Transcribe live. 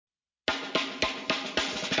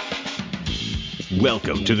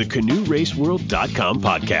Welcome to the CanoeRaceWorld.com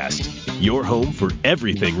podcast, your home for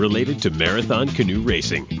everything related to marathon canoe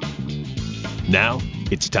racing. Now,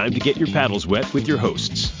 it's time to get your paddles wet with your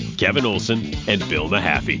hosts, Kevin Olson and Bill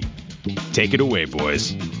Mahaffy. Take it away,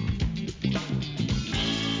 boys.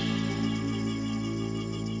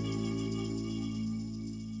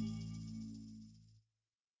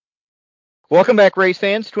 Welcome back, race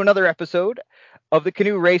fans, to another episode of the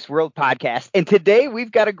Canoe Race World podcast. And today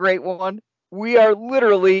we've got a great one. We are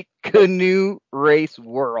literally Canoe Race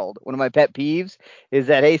World. One of my pet peeves is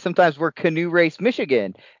that, hey, sometimes we're Canoe Race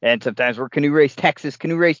Michigan, and sometimes we're Canoe Race Texas,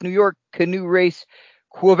 Canoe Race New York, Canoe Race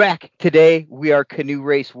Quebec. Today we are Canoe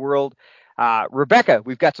Race World. Rebecca,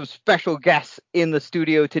 we've got some special guests in the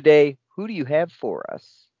studio today. Who do you have for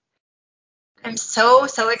us? I'm so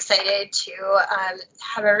excited to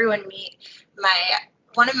have everyone meet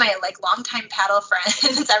one of my longtime paddle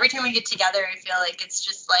friends. Every time we get together, I feel like it's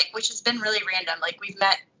just which has been really random. We've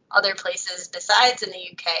met other places besides in the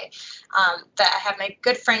UK. But I have my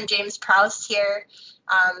good friend James Prowse here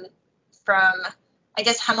from, I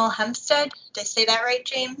guess, Hemel Hempstead. Did I say that right,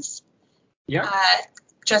 James? Yeah.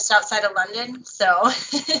 Just outside of London. So,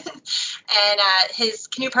 and his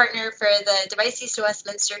canoe partner for the Devizes to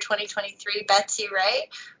Westminster 2023, Betsy, right,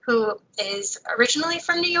 who is originally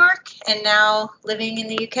from New York and now living in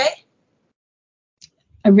the UK.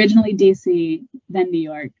 Originally DC, then New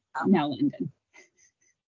York, now London.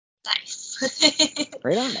 Nice.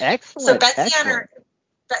 Right on. Excellent. So Betsy Excellent.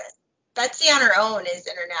 Betsy on her own is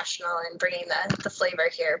international and bringing the flavor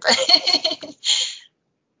here, but.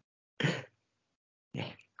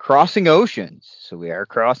 Crossing oceans. So we are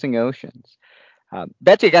crossing oceans.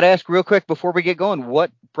 Betsy, I got to ask real quick before we get going, what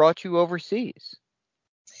brought you overseas?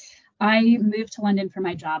 I moved to London for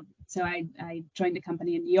my job. So I joined a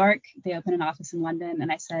company in New York. They opened an office in London,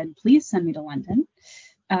 and I said, please send me to London.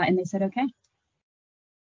 And they said, okay.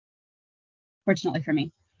 Fortunately for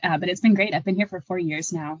me. But it's been great. I've been here for 4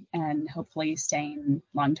 years now and hopefully staying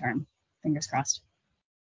long term. Fingers crossed.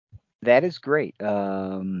 That is great.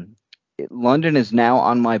 London is now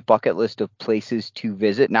on my bucket list of places to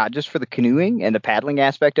visit, not just for the canoeing and the paddling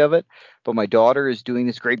aspect of it, but my daughter is doing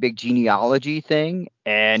this great big genealogy thing,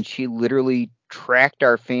 and she literally tracked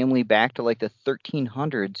our family back to the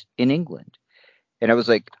 1300s in England. And I was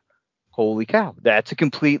like, holy cow, that's a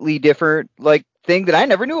completely different thing that I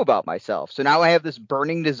never knew about myself. So now I have this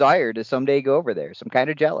burning desire to someday go over there. So I'm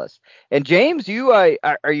kind of jealous. And James, you are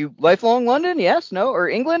you lifelong London? Yes, no, or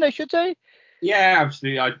England, I should say? Yeah,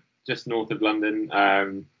 absolutely. Just north of London.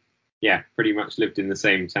 Pretty much lived in the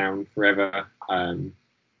same town forever.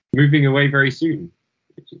 Moving away very soon,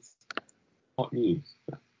 which is hot news.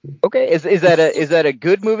 Okay, is that a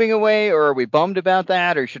good moving away, or are we bummed about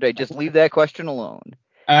that, or should I just leave that question alone?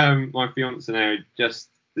 My fiance now just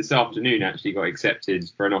this afternoon actually got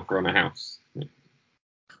accepted for an offer on a house.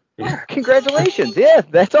 Oh, congratulations! Yeah,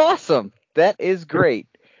 that's awesome. That is great.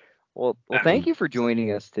 Well, thank you for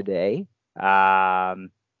joining us today.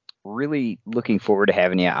 Really looking forward to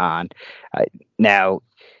having you on. Now,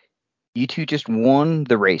 you two just won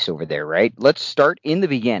the race over there, right? Let's start in the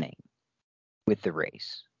beginning with the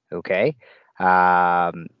race, okay?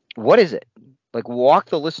 What is it?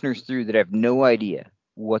 Walk the listeners through that have no idea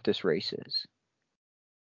what this race is.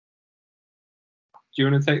 Do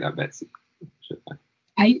you want to take that, Betsy?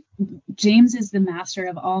 James is the master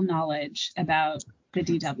of all knowledge about the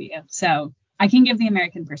DW, so I can give the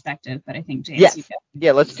American perspective, but I think James. Yes.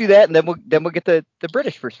 Yeah, let's do that, and then we'll get the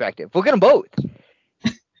British perspective. We'll get them both.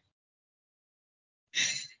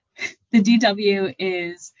 The DW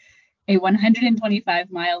is a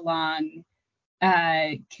 125-mile long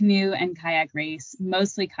canoe and kayak race,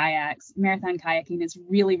 mostly kayaks. Marathon kayaking is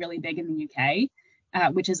really, really big in the UK,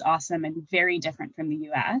 which is awesome and very different from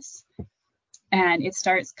the US. And it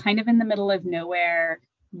starts kind of in the middle of nowhere,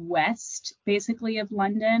 west, basically, of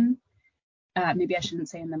London. Maybe I shouldn't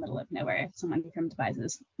say in the middle of nowhere. Someone from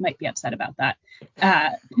Devizes might be upset about that.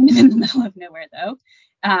 In the middle of nowhere, though,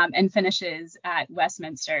 and finishes at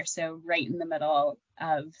Westminster, so right in the middle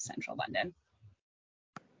of central London.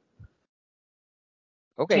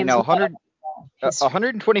 Okay, James, now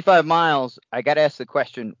 125 miles, I got to ask the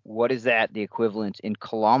question, what is that the equivalent in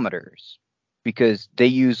kilometers? Because they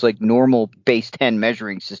use normal base 10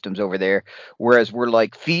 measuring systems over there, whereas we're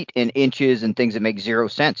feet and inches and things that make zero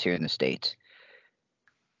sense here in the States.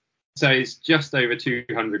 So it's just over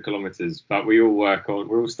 200 kilometers, but we're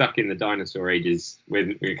all stuck in the dinosaur ages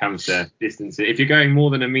when it comes to distance. If you're going more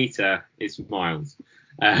than a meter, it's miles.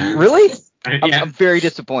 Really? Yeah. I'm very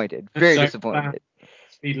disappointed. Very disappointed.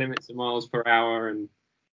 Speed limits are miles per hour, and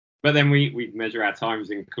But then we measure our times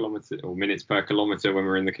in kilometres or minutes per kilometre when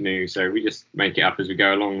we're in the canoe, so we just make it up as we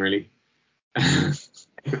go along, really.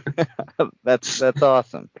 That's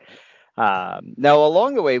awesome. Now,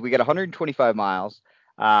 along the way, we got 125 miles.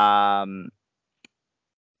 There's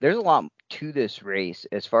a lot to this race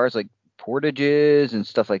as far as like portages and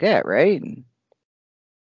stuff like that, right?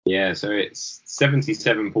 Yeah, so it's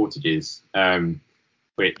 77 portages,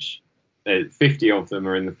 which 50 of them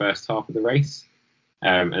are in the first half of the race,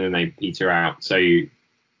 and then they peter out. So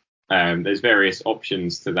there's various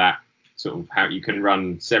options to that, sort of how you can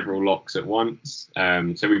run several locks at once.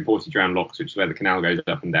 So we portage around locks, which is where the canal goes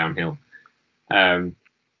up and downhill. And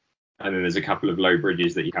then there's a couple of low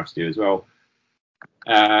bridges that you have to do as well.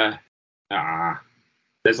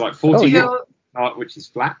 There's like 40 which is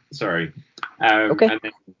flat. Sorry. Okay. And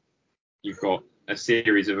then you've got a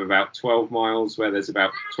series of about 12 miles where there's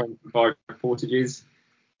about 25 portages.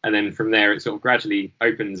 And then from there, it sort of gradually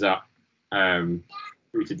opens up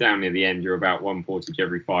through to down near the end. You're about one portage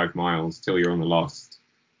every 5 miles till you're on the last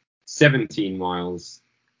 17 miles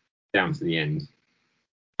down to the end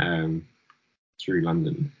through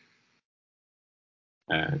London.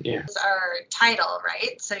 Yeah. Are tidal,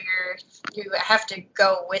 right? So you have to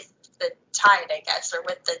go with the tide, I guess, or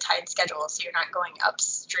with the tide schedule, so you're not going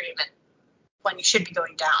upstream and when you should be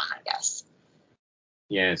going down, I guess.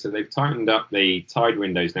 Yeah, so they've tightened up the tide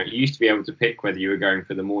windows now. You used to be able to pick whether you were going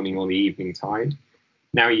for the morning or the evening tide.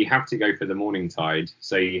 Now you have to go for the morning tide,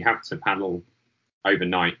 so you have to paddle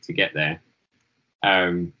overnight to get there.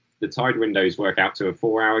 The tide windows work out to a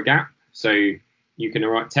 4-hour gap, so you can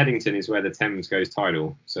arrive. Teddington is where the Thames goes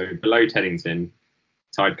tidal. So below Teddington,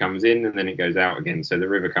 tide comes in and then it goes out again. So the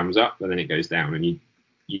river comes up and then it goes down, and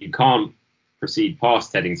you can't proceed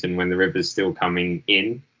past Teddington when the river's still coming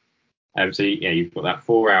in. So yeah, you've got that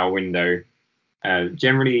 4-hour window.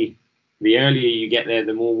 Generally, the earlier you get there,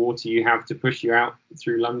 the more water you have to push you out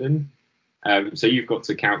through London. So you've got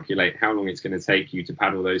to calculate how long it's going to take you to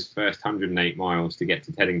paddle those first 108 miles to get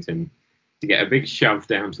to Teddington, to get a big shove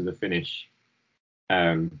down to the finish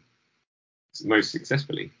most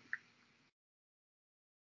successfully.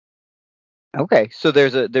 Okay, so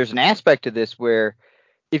there's an aspect to this where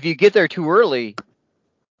if you get there too early,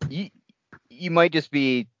 you might just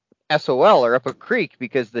be SOL or up a creek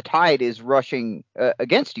because the tide is rushing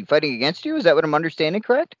against you, fighting against you. Is that what I'm understanding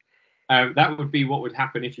correct? That would be what would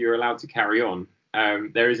happen if you're allowed to carry on.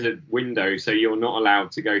 There is a window, so you're not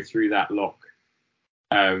allowed to go through that lock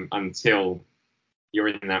until you're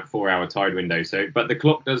in that 4-hour tide window. But the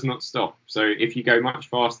clock does not stop. So if you go much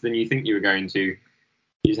faster than you think you were going to, you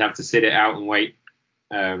just have to sit it out and wait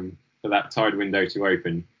for that tide window to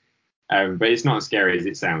open. But it's not as scary as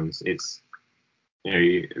it sounds. It's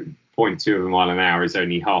 0.2 of a mile an hour is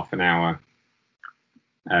only half an hour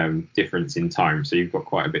difference in time, so you've got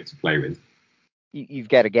quite a bit to play with. You've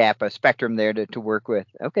got a spectrum there to work with.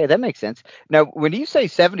 Okay, that makes sense. Now, when you say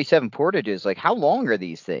 77 portages, like how long are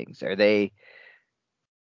these things? Are they?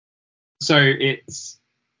 So it's,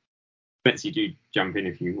 Betsy, do jump in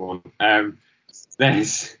if you want.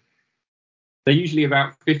 They're usually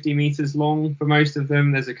about 50 meters long for most of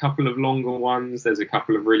them. There's a couple of longer ones. There's a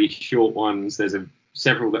couple of really short ones. There's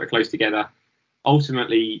several that are close together.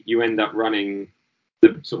 Ultimately, you end up running,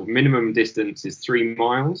 the sort of minimum distance is 3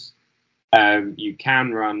 miles. You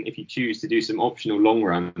can run, if you choose to do some optional long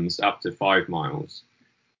runs, up to 5 miles.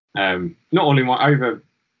 Not all in one, over,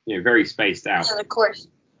 very spaced out. Yeah, of course.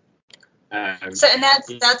 So, and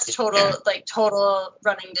that's total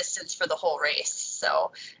running distance for the whole race.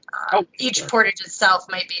 So each portage itself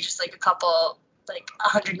might be just like a couple, like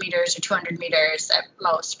 100 meters or 200 meters at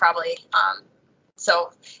most, probably.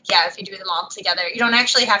 So yeah, if you do them all together, you don't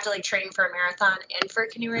actually have to like train for a marathon and for a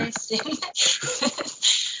canoe race.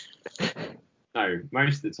 No,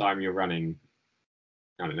 most of the time you're running,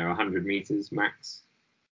 100 meters max.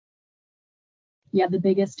 Yeah, the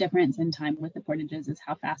biggest difference in time with the portages is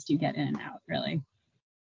how fast you get in and out, really.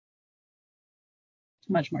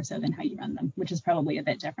 Much more so than how you run them, which is probably a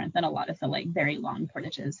bit different than a lot of the like very long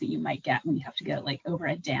portages that you might get when you have to go like over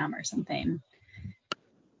a dam or something.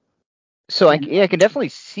 So I can definitely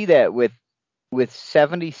see that with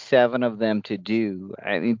 77 of them to do.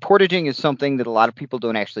 I mean, portaging is something that a lot of people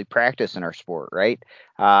don't actually practice in our sport, right?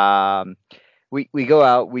 We go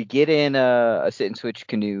out, we get in a sit and switch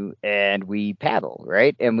canoe, and we paddle,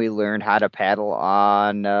 right? And we learn how to paddle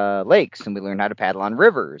on lakes, and we learn how to paddle on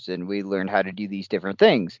rivers, and we learn how to do these different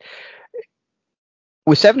things.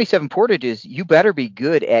 With 77 portages, you better be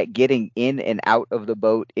good at getting in and out of the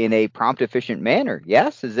boat in a prompt, efficient manner.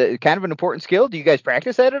 Yes? Is it kind of an important skill? Do you guys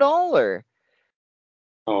practice that at all, or?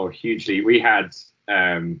 Oh, hugely. We had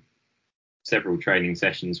 7 several training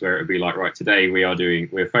sessions where it would be like, right, today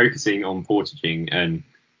we're focusing on portaging, and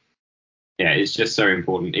yeah, it's just so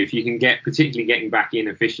important. If you can particularly getting back in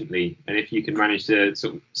efficiently, and if you can manage to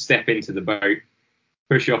sort of step into the boat,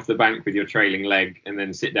 push off the bank with your trailing leg, and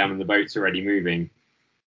then sit down and the boat's already moving,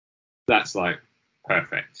 that's like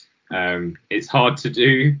perfect. It's hard to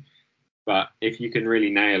do, but if you can really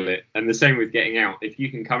nail it, and the same with getting out, if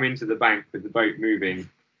you can come into the bank with the boat moving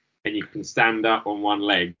and you can stand up on one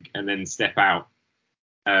leg and then step out,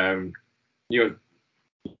 you're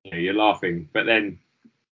laughing, but then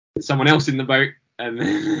there's someone else in the boat, and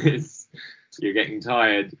then you're getting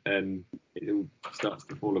tired, and it all starts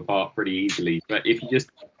to fall apart pretty easily. But if you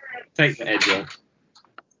just take the edge off,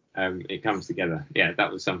 it comes together. Yeah,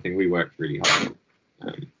 that was something we worked really hard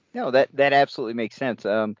on. No, that absolutely makes sense.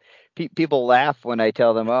 People laugh when I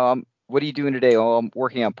tell them, "Oh, what are you doing today?" "Oh, I'm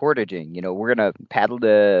working on portaging. We're gonna paddle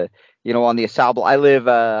to, on the Asable. I live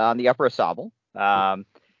on the Upper Asable, and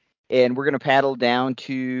we're gonna paddle down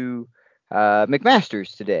to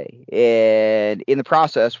McMaster's today. And in the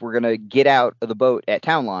process, we're gonna get out of the boat at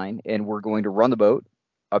Town Line, and we're going to run the boat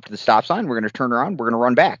up to the stop sign. We're going to turn around. We're going to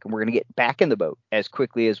run back, and we're going to get back in the boat as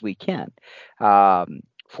quickly as we can."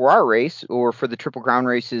 For our race, or for the Triple Crown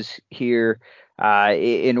races here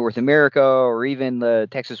in North America, or even the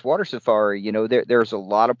Texas Water Safari, there's a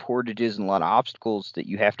lot of portages and a lot of obstacles that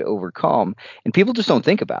you have to overcome, and people just don't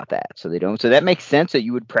think about that. So they don't. So that makes sense that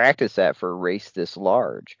you would practice that for a race this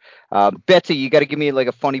large. Betsy, you got to give me like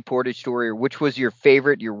a funny portage story, or which was your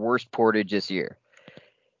favorite, your worst portage this year?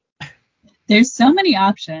 There's so many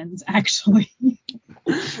options, actually.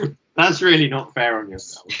 That's really not fair on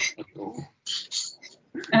yourself at all.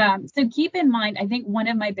 So keep in mind, I think one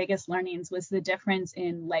of my biggest learnings was the difference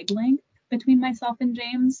in leg length between myself and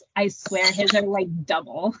James. I swear his are like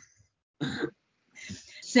double.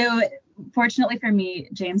 So fortunately for me,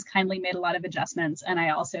 James kindly made a lot of adjustments, and I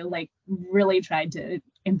also really tried to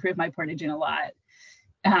improve my portaging a lot.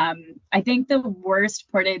 I think the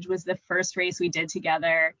worst portage was the first race we did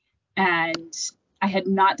together, and I had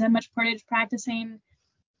not done much portage practicing.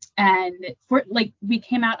 And we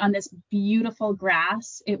came out on this beautiful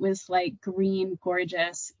grass. It was like green,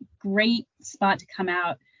 gorgeous, great spot to come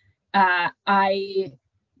out. I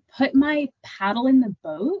put my paddle in the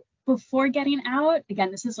boat before getting out.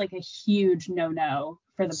 Again, this is like a huge no-no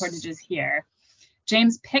for the portages here.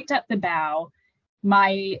 James picked up the bow.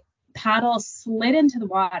 My paddle slid into the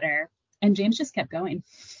water, and James just kept going.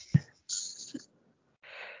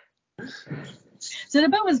 So the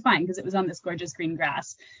boat was fine because it was on this gorgeous green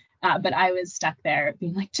grass. But I was stuck there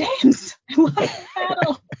being like, "James, I lost the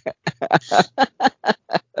paddle."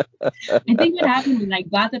 I think what happened was I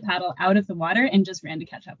got the paddle out of the water and just ran to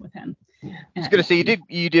catch up with him. I was gonna say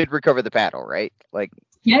you did recover the paddle, right?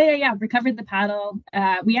 Yeah. Recovered the paddle.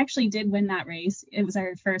 We actually did win that race. It was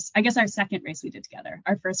our second race we did together.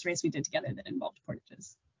 Our first race we did together that involved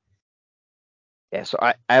portages. Yeah, so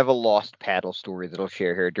I have a lost paddle story that I'll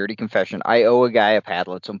share here. Dirty confession. I owe a guy a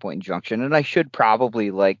paddle at some point in Junction, and I should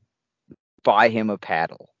probably buy him a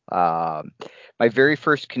paddle. My very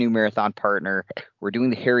first canoe marathon partner, we're doing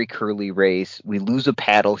the Harry Curly race. We lose a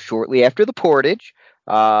paddle shortly after the portage.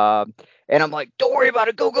 And I'm like, "Don't worry about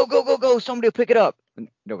it. Go, go, go, go, go. Somebody will pick it up." And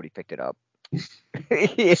nobody picked it up.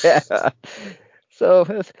 Yeah. So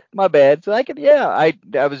that's my bad. So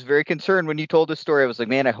I was very concerned when you told the story. I was like,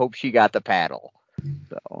 "Man, I hope she got the paddle."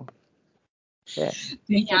 So yeah.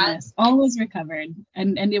 Thank goodness. All was recovered,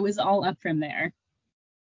 and it was all up from there.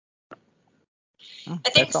 I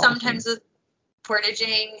think sometimes with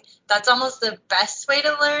portaging, that's almost the best way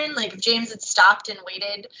to learn. Like if James had stopped and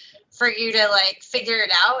waited for you to figure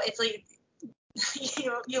it out, it's like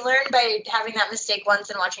you learn by having that mistake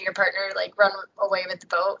once and watching your partner run away with the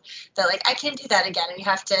boat that I can't do that again, and you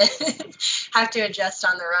have to adjust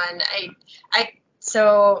on the run.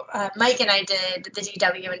 So Mike and I did the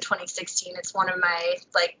DW in 2016. It's one of my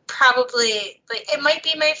probably it might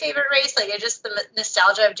be my favorite race. Just the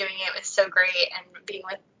nostalgia of doing it was so great, and being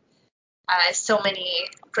with so many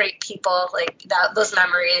great people those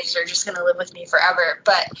memories are just going to live with me forever.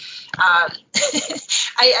 But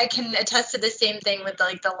I can attest to the same thing with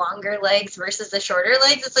the longer legs versus the shorter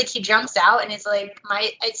legs. It's he jumps out and it's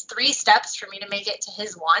it's 3 steps for me to make it to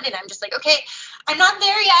his one, and I'm just okay, I'm not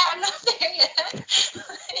there yet.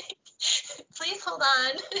 Please hold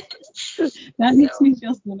on. That makes me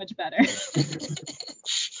feel so much better.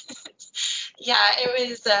 Yeah, it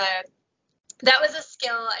was that was a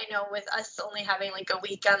skill. I know with us only having a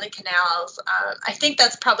week on the canals, I think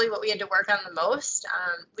that's probably what we had to work on the most.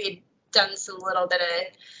 We had done some little bit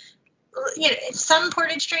of some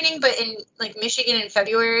portage training, but in Michigan in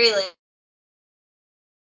February,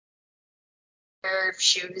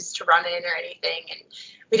 shoes to run in or anything, and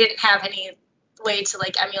we didn't have any way to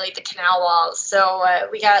like emulate the canal walls, so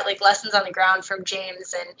we got like lessons on the ground from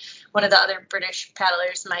James and one of the other British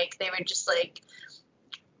paddlers, Mike. They would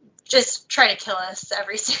just try to kill us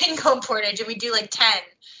every single portage, and we'd do like 10,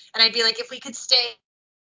 and I'd be like, if we could stay,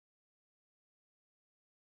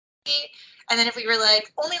 and then if we were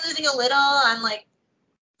like only losing a little on like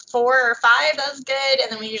 4 or 5, that was good,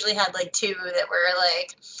 and then we usually had like 2 that were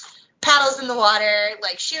like paddles in the water,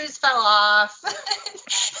 like shoes fell off,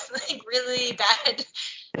 like really bad,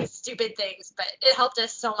 stupid things. But it helped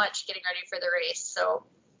us so much getting ready for the race. So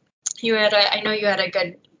I know you had a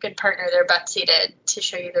good partner there, Betsy, to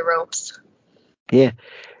show you the ropes. Yeah.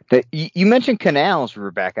 You mentioned canals,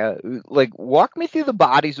 Rebecca. Like, walk me through the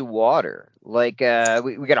bodies of water. Like,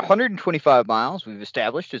 we got 125 miles. We've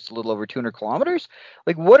established it's a little over 200 kilometers.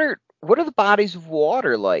 Like, what are the bodies of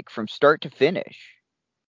water like from start to finish?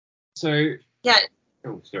 So yeah.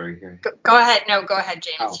 Oh, sorry. Go ahead. No, go ahead,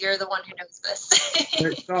 James. Oh. You're the one who knows this. So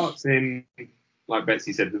it starts in, like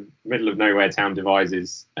Betsy said, the middle of nowhere town,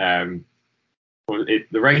 Devizes. The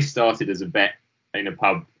race started as a bet in a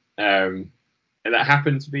pub, and that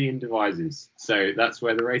happened to be in Devizes. So that's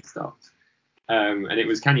where the race starts. And it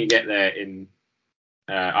was, can you get there in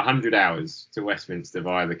 100 hours to Westminster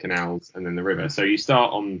via the canals and then the river? So you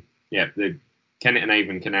start on the Kennet and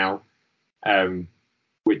Avon Canal,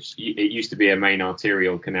 which it used to be a main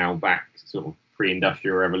arterial canal back sort of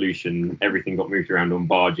pre-industrial revolution. Everything got moved around on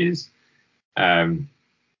barges. And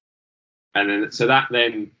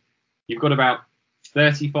then you've got about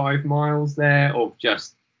 35 miles there of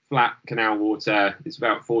just flat canal water. It's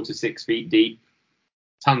about 4 to 6 feet deep,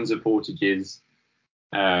 tons of portages.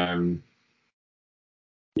 And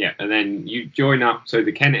then you join up. So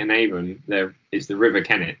the Kennet and Avon, there is the River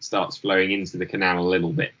Kennet, starts flowing into the canal a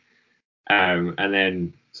little bit. And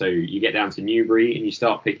then so you get down to Newbury and you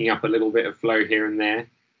start picking up a little bit of flow here and there,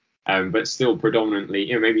 but still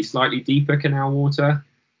predominantly, maybe slightly deeper canal water,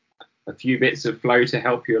 a few bits of flow to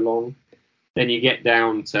help you along. Then you get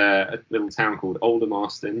down to a little town called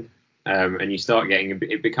Aldermaston, and you start getting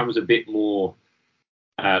it becomes a bit more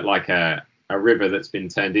like a river that's been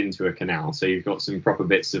turned into a canal. So you've got some proper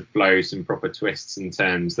bits of flow, some proper twists and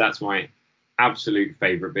turns. That's my absolute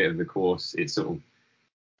favourite bit of the course. It's sort of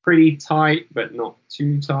pretty tight, but not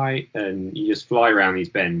too tight, and you just fly around these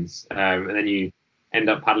bends, and then you end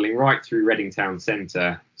up paddling right through Reading town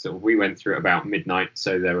centre. So we went through at about midnight,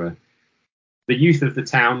 so the youth of the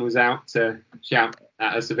town was out to shout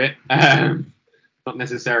at us a bit, not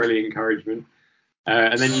necessarily encouragement.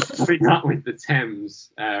 And then you join up with the Thames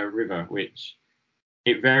River, which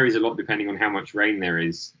it varies a lot depending on how much rain there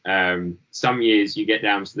is. Some years you get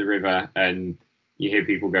down to the river and you hear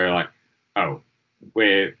people go like, "Oh,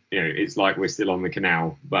 it's like we're still on the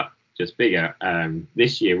canal, but just bigger."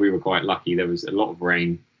 This year we were quite lucky. There was a lot of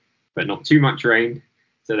rain, but not too much rain,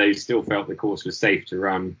 so they still felt the course was safe to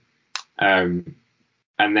run. And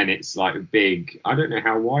then it's like a big, I don't know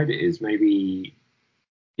how wide it is. Maybe,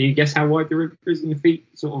 can you guess how wide the river is in the feet,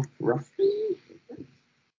 sort of roughly?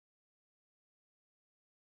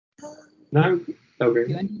 No?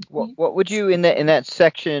 Okay. What would you, in that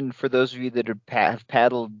section, for those of you that have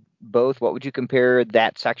paddled both, what would you compare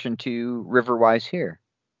that section to river-wise here?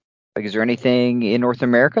 Like, is there anything in North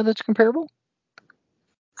America that's comparable?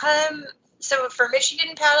 So for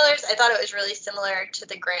Michigan paddlers, I thought it was really similar to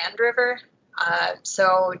the Grand River.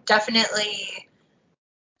 So definitely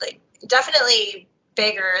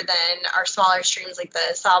bigger than our smaller streams like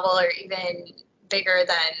the Sauble, or even bigger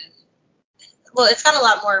than, well, it's got a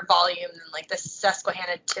lot more volume than like the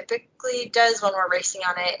Susquehanna typically does when we're racing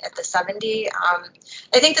on it at the 70.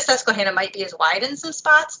 I think the Susquehanna might be as wide in some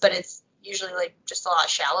spots, but it's usually like just a lot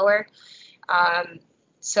shallower.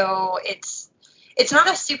 So it's not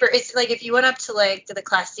a super, it's like if you went up to like to the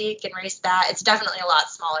Classique and raced that, it's definitely a lot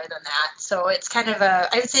smaller than that. So it's kind of I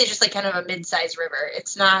would say just like kind of a mid-sized river.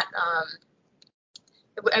 It's not,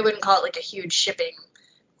 I wouldn't call it like a huge shipping,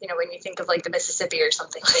 when you think of like the Mississippi or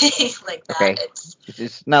something like that. Okay.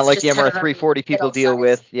 It's not like the MR 340 people deal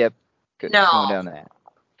with. Yep. No. Going down that.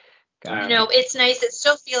 Gotcha. No, it's nice. It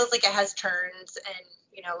still feels like it has turns,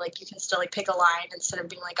 and like you can still like pick a line instead of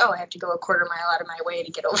being like, oh, I have to go a quarter mile out of my way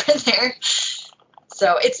to get over there.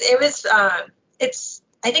 So I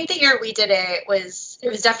think the year we did it was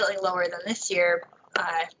definitely lower than this year,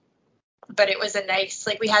 but it was a nice,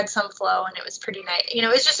 like we had some flow and it was pretty nice. It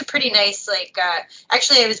was just a pretty nice, like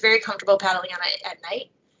actually I was very comfortable paddling on it at night.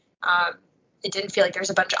 It didn't feel like there was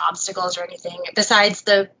a bunch of obstacles or anything besides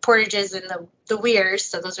the portages and the weirs.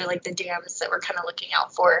 So those are like the dams that we're kind of looking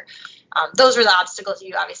out for. Those are the obstacles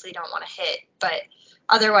you obviously don't want to hit, but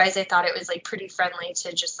otherwise I thought it was like pretty friendly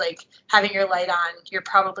to just like having your light on. You're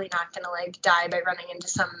probably not going to like die by running into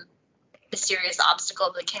some mysterious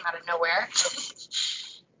obstacle that came out of nowhere.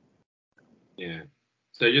 Yeah.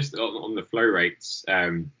 So just on the flow rates,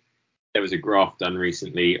 there was a graph done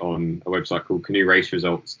recently on a website called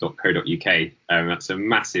canoeraceresults.co.uk. That's a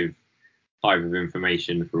massive hive of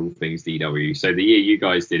information for all things DW. So the year you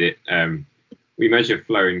guys did it, we measure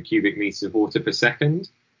flow in cubic meters of water per second.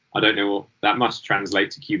 I don't know what that must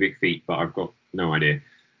translate to cubic feet, but I've got no idea.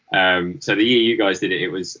 So the year you guys did it, it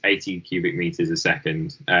was 80 cubic meters a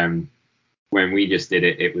second. When we just did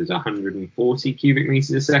it, it was 140 cubic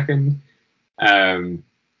meters a second.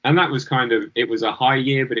 And that was it was a high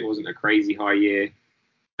year, but it wasn't a crazy high year.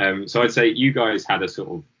 So I'd say you guys had a sort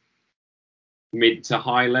of mid to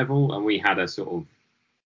high level, and we had a sort of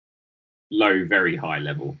low, very high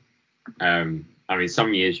level. I mean,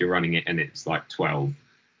 some years you're running it and it's like 12,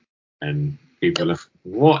 and people are,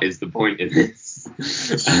 what is the point in this?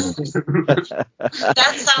 That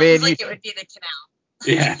sounds like it would be the canal.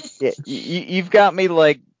 Yeah. Yeah, you've got me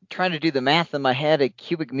like trying to do the math in my head at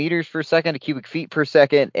cubic meters per second to cubic feet per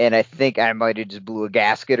second, and I think I might have just blew a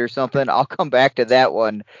gasket or something. I'll come back to that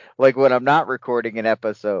one like when I'm not recording an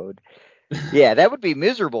episode. Yeah, that would be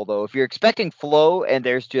miserable though if you're expecting flow and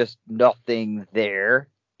there's just nothing there.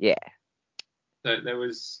 Yeah. So there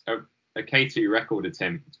was a K2 record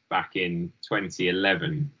attempt back in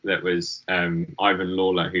 2011 that was Ivan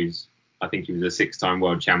Lawler, who's, I think he was a 6-time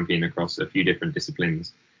world champion across a few different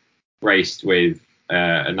disciplines, raced with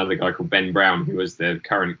another guy called Ben Brown, who was the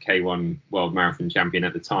current K1 world marathon champion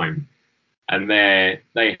at the time. And they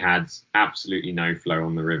had absolutely no flow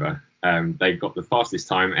on the river. They got the fastest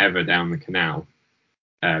time ever down the canal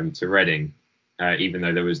to Reading, even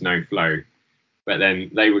though there was no flow. But then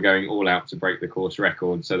they were going all out to break the course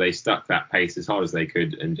record, so they stuck that pace as hard as they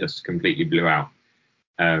could and just completely blew out.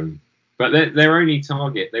 But their only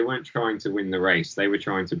target, they weren't trying to win the race. They were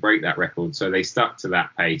trying to break that record, so they stuck to that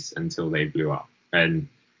pace until they blew up. And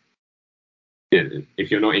if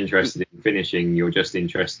you're not interested in finishing, you're just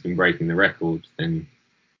interested in breaking the record, then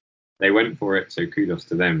they went for it, so kudos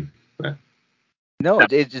to them. But no,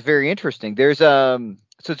 it's very interesting. There's so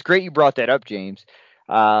it's great you brought that up, James.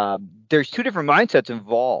 There's two different mindsets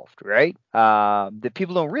involved, right? That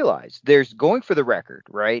people don't realize. There's going for the record,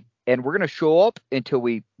 right? And we're going to show up until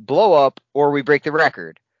we blow up or we break the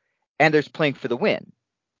record. And there's playing for the win.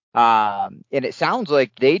 And it sounds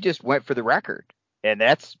like they just went for the record. And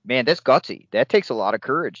that's gutsy. That takes a lot of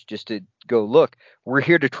courage just to go, look, we're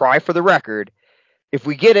here to try for the record. If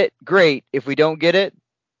we get it, great. If we don't get it,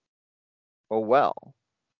 oh well.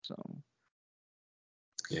 So.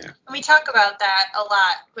 Yeah. And we talk about that a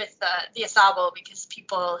lot with the Asabo, because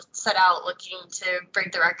people set out looking to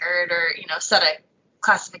break the record or, set a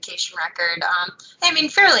classification record. I mean,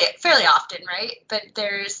 fairly often, right? But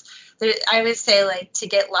I would say, like, to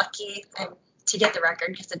get lucky and to get the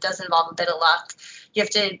record, because it does involve a bit of luck, you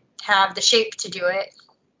have to have the shape to do it.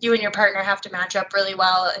 You and your partner have to match up really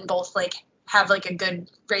well and both like have like a good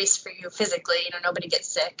race for you physically. Nobody gets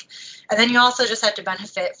sick. And then you also just have to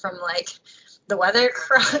benefit from like the weather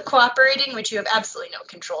cooperating, which you have absolutely no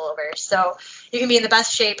control over. So you can be in the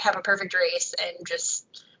best shape, have a perfect race, and just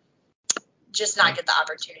not get the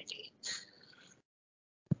opportunity.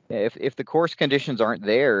 Yeah, if the course conditions aren't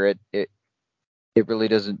there, it really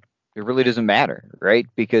doesn't matter, right?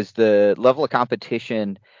 Because the level of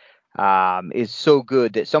competition is so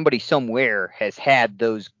good that somebody somewhere has had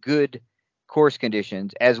those good course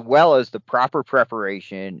conditions as well as the proper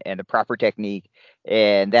preparation and the proper technique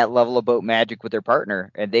and that level of boat magic with their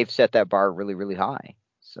partner, and they've set that bar really, really high.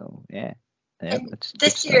 So yeah. And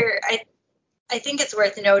this year, I think it's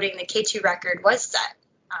worth noting the K2 record was set.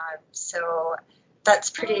 So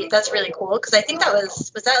that's really cool, because I think that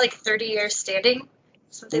was that like 30 years standing,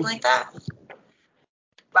 something like that.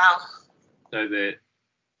 Wow. So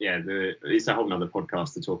it's a whole nother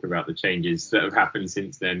podcast to talk about the changes that have happened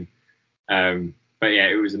since then. But yeah,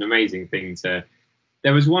 it was an amazing thing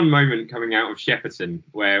there was one moment coming out of Shepperton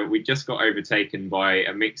where we just got overtaken by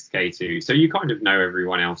a mixed K2. So you kind of know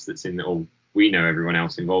everyone else we know everyone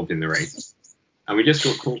else involved in the race. And we just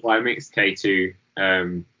got caught by a mixed K2.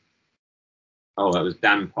 That was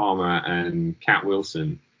Dan Palmer and Kat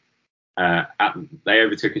Wilson. They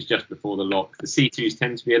overtook us just before the lock. The C2s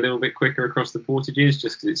tend to be a little bit quicker across the portages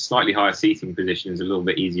just because it's slightly higher seating position, is a little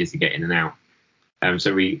bit easier to get in and out.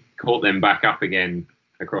 So we caught them back up again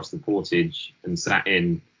across the portage and sat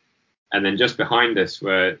in. And then just behind us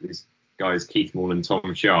were these guys, Keith Moore and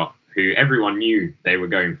Tom Sharp, who everyone knew they were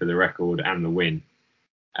going for the record and the win.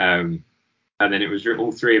 And And then it was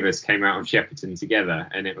all three of us came out of Shepperton together,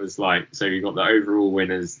 and it was like, so you got the overall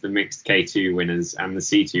winners, the mixed K2 winners, and the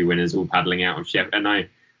C2 winners all paddling out of Shepperton. And I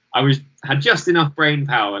had just enough brain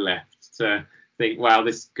power left to think, wow,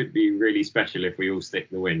 this could be really special if we all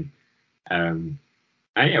stick the win. And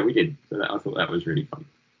yeah, we did. So I thought that was really fun.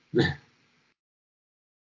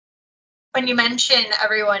 When you mention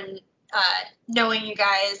everyone knowing you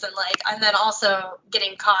guys and then also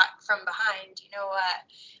getting caught from behind,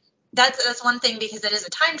 that's one thing, because it is a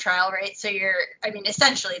time trial, right? So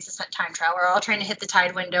essentially it's a time trial. We're all trying to hit the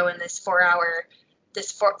tide window in this four hour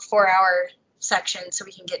section so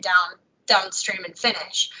we can get downstream and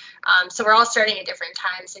finish. So we're all starting at different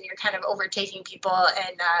times, and you're kind of overtaking people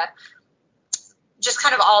and just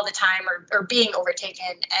kind of all the time or being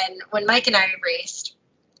overtaken. And when Mike and I raced,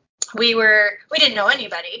 we didn't know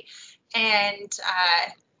anybody, and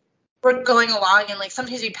we're going along, and like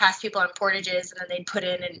sometimes we'd pass people on portages, and then they'd put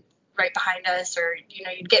in and right behind us, or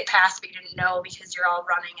you'd get past but you didn't know because you're all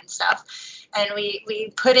running and stuff. And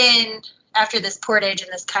we put in after this portage,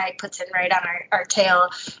 and this kayak puts in right on our tail,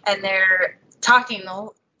 and they're talking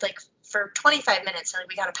like for 25 minutes, and like,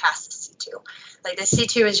 we got to pass the C2. Like the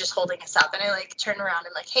C2 is just holding us up, and I like turn around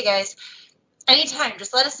and like, hey guys, anytime,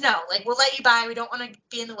 just let us know. Like, we'll let you by. We don't want to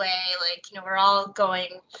be in the way. Like, we're all going,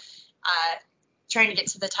 trying to get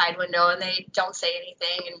to the tide window, and they don't say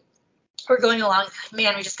anything. And we're going along.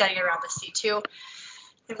 Man, we just got to get around the C2.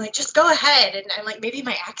 I'm like, just go ahead. And I'm like, maybe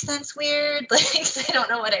my accent's weird. Like, I don't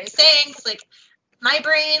know what I'm saying. Because, like, my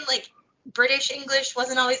brain, like, British English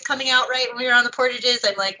wasn't always coming out right when we were on the portages.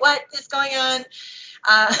 I'm like, what is going on?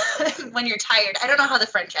 When you're tired. I don't know how the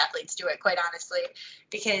French athletes do it, quite honestly,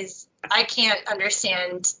 because I can't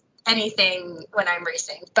understand anything when I'm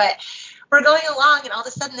racing. But we're going along, and all of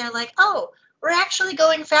a sudden they're like, oh, we're actually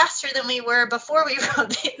going faster than we were before we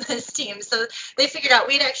rode this team. So they figured out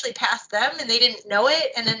we'd actually passed them, and they didn't know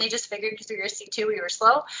it, and then they just figured because we were C2 we were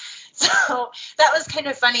slow. So that was kind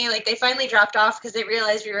of funny. Like, they finally dropped off because they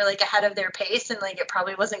realized we were like ahead of their pace, and like it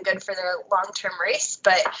probably wasn't good for their long-term race.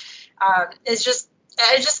 But it's just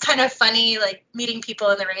kind of funny, like, meeting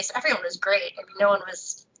people in the race. Everyone was great. I mean,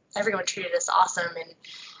 everyone treated us awesome, and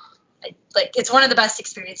it's one of the best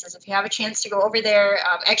experiences. If you have a chance to go over there,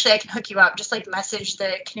 actually I can hook you up. Just like message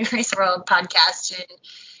the Canoe Race World podcast,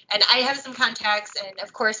 and I have some contacts, and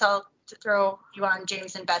of course I'll throw you on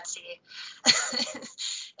James and Betsy.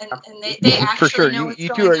 and they actually for sure. know what's You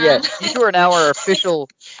going two are on. you two are now our official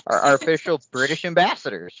British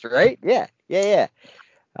ambassadors, right? Yeah.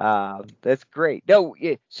 That's great. No,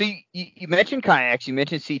 yeah. So you mentioned kayaks, you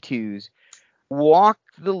mentioned C2s. Walk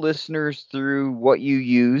the listeners through what you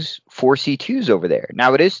use for C2s over there.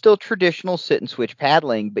 Now, it is still traditional sit and switch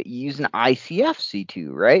paddling, but you use an ICF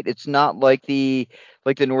C2, right? It's not like the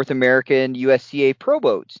North American USCA Pro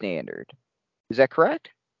Boat standard. Is that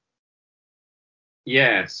correct?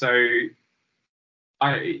 Yeah. So you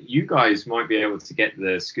guys might be able to get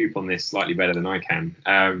the scoop on this slightly better than I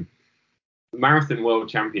can. Marathon World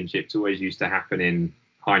Championships always used to happen in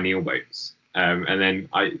high kneel boats, and then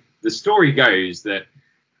the story goes that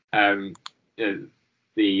the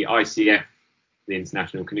ICF, the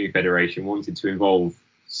International Canoe Federation, wanted to involve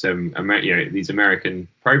some these American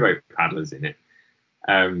pro boat paddlers in it,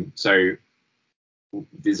 so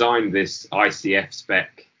designed this ICF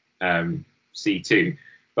spec C2.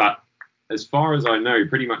 But as far as I know,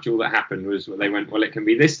 pretty much all that happened was they went, well, it can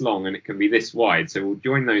be this long and it can be this wide, so we'll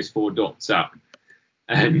join those four dots up,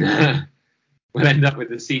 and we'll end up with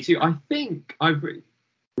the C2. I think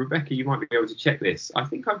Rebecca, you might be able to check this. I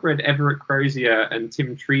think I've read Everett Crozier and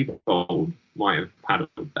Tim Treebold might have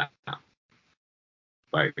paddled that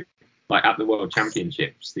boat, like at the World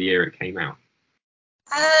Championships the year it came out.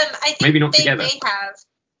 I think maybe not they together. may have.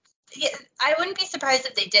 Yeah, I wouldn't be surprised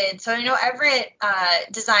if they did. So I know Everett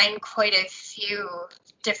designed quite a few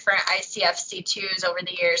different ICF C2s over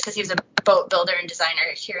the years because he was a boat builder and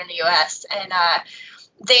designer here in the U.S. And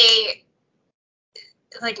they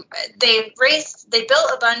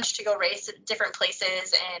built a bunch to go race at different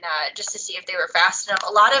places and just to see if they were fast enough.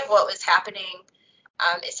 A lot of what was happening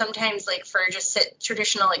is sometimes like for just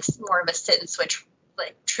traditional, like more of a sit and switch,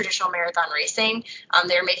 like traditional marathon racing,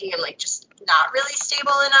 they're making them like just not really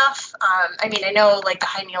stable enough. I mean, I know like the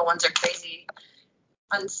high kneel ones are crazy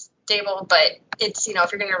unstable, but it's, if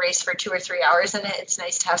you're going to race for 2 or 3 hours in it, it's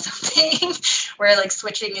nice to have something where like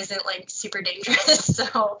switching isn't like super dangerous.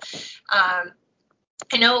 So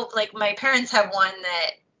I know like my parents have one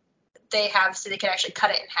that they have so they can actually cut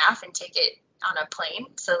it in half and take it on a plane.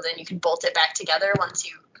 So then you can bolt it back together once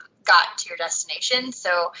you got to your destination.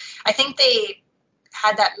 So I think they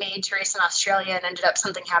had that made to race in Australia, and ended up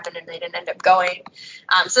something happened and they didn't end up going.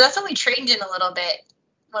 So that's what we trained in a little bit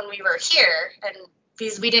when we were here, and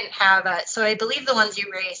because we didn't have so I believe the ones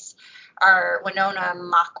you race are Winona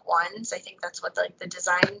Mach 1s. I think that's what the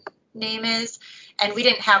design name is. And we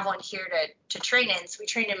didn't have one here to train in. So we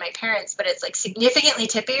trained in my parents, but it's like significantly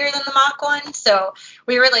tippier than the Mach 1. So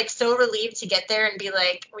we were like so relieved to get there and be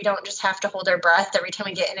like, we don't just have to hold our breath every time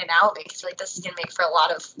we get in and out, because like this is going to make for a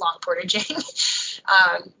lot of long portaging.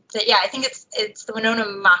 But yeah, I think it's the Winona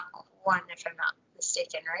Mach 1, if I'm not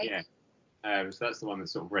mistaken, right? Yeah. So that's the one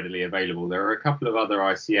that's sort of readily available. There are a couple of other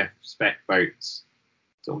ICF spec boats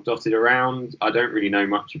sort of dotted around. I don't really know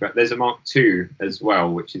much about. There's a Mark II as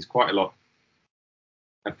well, which is a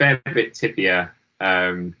fair bit tippier,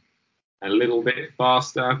 a little bit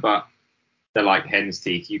faster, but they're like hen's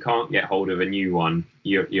teeth. You can't get hold of a new one.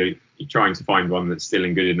 You're trying to find one that's still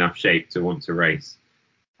in good enough shape to want to race.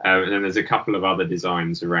 And then there's a couple of other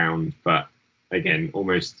designs around, but again,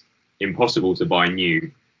 almost impossible to buy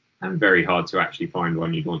new and very hard to actually find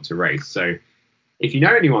one you'd want to race. So if you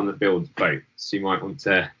know anyone that builds boats, you might want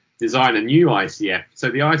to design a new ICF.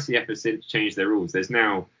 So the ICF has since changed their rules. There's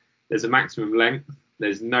a maximum length.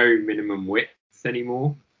 There's no minimum width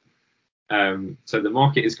anymore. So the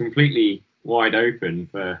market is completely wide open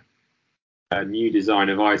for a new design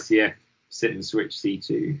of ICF sit and switch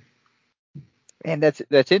C2. And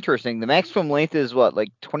that's interesting. The maximum length is what,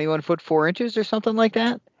 like 21 foot 4 inches or something like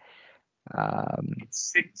that?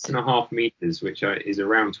 It's 6.5 meters, which is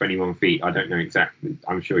around 21 feet. I don't know exactly.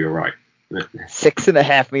 I'm sure you're right.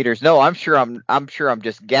 6.5 meters. No, I'm sure I'm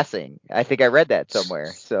just guessing. I think I read that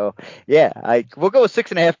somewhere. So yeah, we'll go with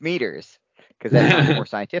 6.5 meters because that sounds more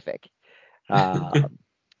scientific. No,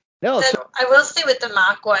 I will say with the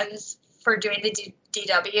Mach 1s for doing the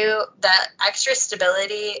DW, the extra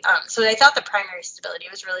stability. So I thought the primary stability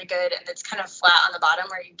was really good, and it's kind of flat on the bottom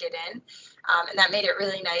where you get in. And that made it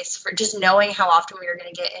really nice for just knowing how often we were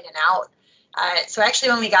going to get in and out. So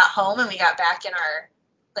actually when we got home and we got back in our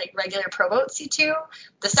like regular Pro Boat C2,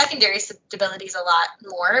 the secondary stability is a lot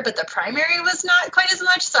more, but the primary was not quite as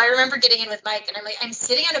much. So I remember getting in with Mike and I'm like, I'm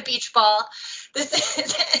sitting on a beach ball. This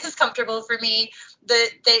is comfortable for me.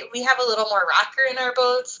 We have a little more rocker in our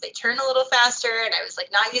boats. They turn a little faster, and I was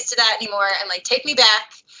like not used to that anymore. I'm like, take me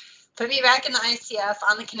back, put me back in the ICF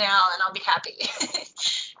on the canal, and I'll be happy.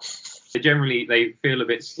 Generally, they feel a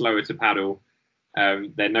bit slower to paddle.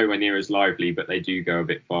 They're nowhere near as lively, but they do go a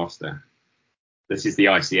bit faster. This is the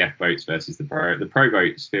ICF boats versus the Pro. The Pro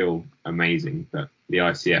boats feel amazing, but the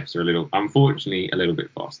ICFs are unfortunately, a little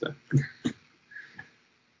bit faster.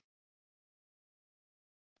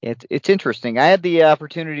 It's interesting. I had the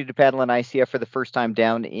opportunity to paddle an ICF for the first time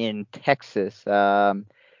down in Texas,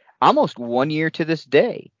 almost 1 year to this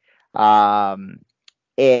day. And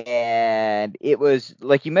it was,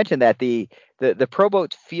 like you mentioned, that the Pro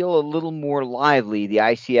boats feel a little more lively. The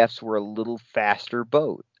ICFs were a little faster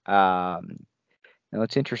boat. No,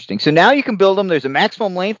 it's interesting. So now you can build them. There's a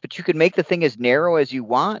maximum length, but you can make the thing as narrow as you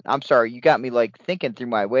want. I'm sorry, you got me like thinking through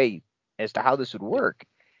my way as to how this would work.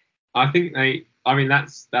 I think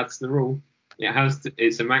that's the rule.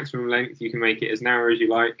 It's a maximum length. You can make it as narrow as you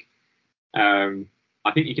like. I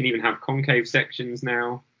think you can even have concave sections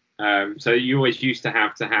now. So you always used to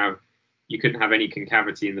have you couldn't have any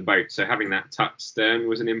concavity in the boat. So having that tucked stern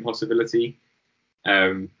was an impossibility.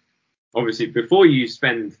 Obviously, before you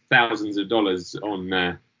spend thousands of dollars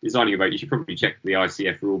on designing a boat, you should probably check the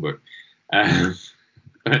ICF rulebook.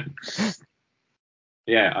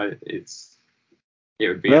 It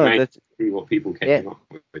would be amazing to see what people came up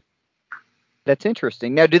with. That's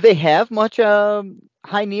interesting. Now, do they have much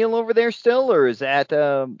high kneel over there still, or is that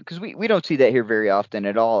because we don't see that here very often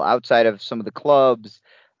at all, outside of some of the clubs,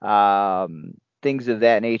 things of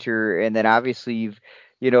that nature, and then obviously you've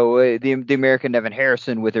the American Nevin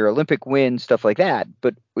Harrison with their Olympic win, stuff like that.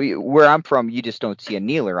 But where I'm from, you just don't see a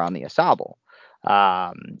kneeler on the Asable.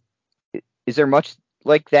 Is there much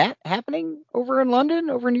like that happening over in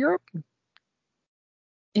London, over in Europe?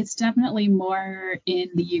 It's definitely more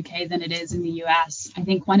in the UK than it is in the US. I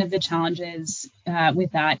think one of the challenges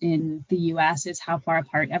with that in the US is how far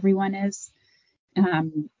apart everyone is.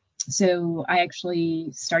 So I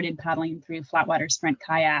actually started paddling through Flatwater Sprint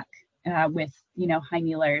Kayak with, high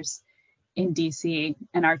kneelers in DC,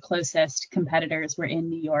 and our closest competitors were in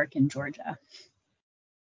New York and Georgia.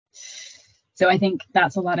 So I think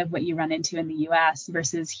that's a lot of what you run into in the US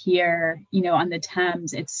versus here, on the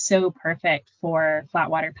Thames, it's so perfect for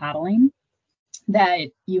flatwater paddling that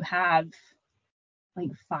you have like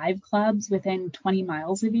 5 clubs within 20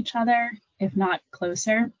 miles of each other, if not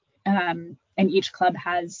closer. And each club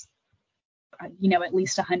has, at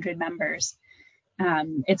least 100 members.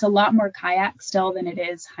 It's a lot more kayak still than it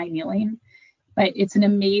is high kneeling, but it's an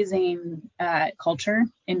amazing culture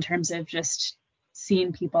in terms of just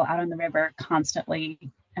seeing people out on the river constantly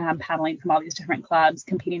paddling from all these different clubs,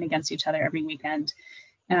 competing against each other every weekend.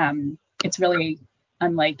 It's really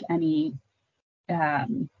unlike any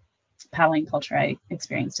paddling culture I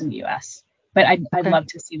experienced in the U.S. But I'd love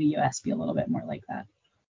to see the U.S. be a little bit more like that.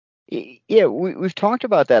 Yeah, we've talked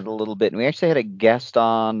about that a little bit, and we actually had a guest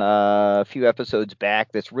on a few episodes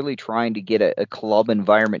back that's really trying to get a club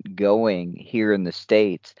environment going here in the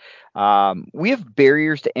States. We have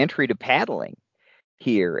barriers to entry to paddling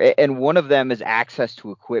here, and one of them is access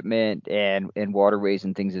to equipment and waterways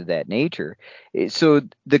and things of that nature. So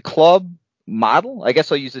the club model, I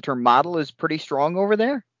guess I'll use the term model, is pretty strong over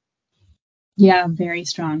there. Yeah, very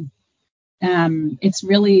strong. It's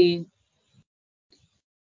really,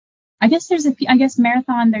 I guess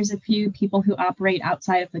marathon, there's a few people who operate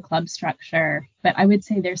outside of the club structure, but I would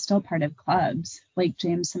say they're still part of clubs. Like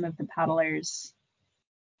James, some of the paddlers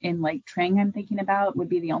in like Trang I'm thinking about would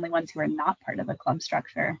be the only ones who are not part of the club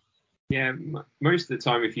structure. Yeah, most of the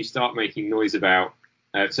time if you start making noise about,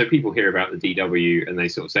 so people hear about the DW and they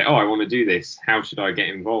sort of say, oh, I want to do this. How should I get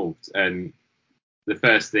involved? And the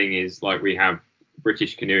first thing is, like, we have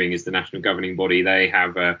British Canoeing is the national governing body. They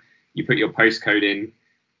have you put your postcode in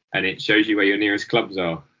and it shows you where your nearest clubs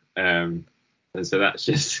are. And so that's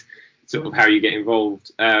just sort of how you get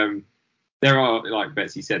involved. There are, like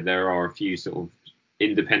Betsy said, there are a few sort of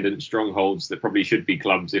independent strongholds that probably should be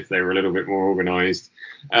clubs if they were a little bit more organised.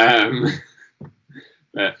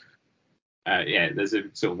 But yeah, there's a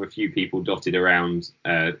sort of a few people dotted around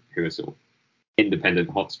who are sort of independent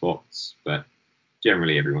hotspots, but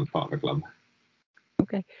generally everyone's part of a club.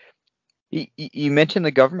 Okay. You mentioned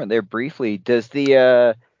the government there briefly. Does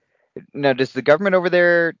the government over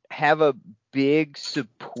there have a big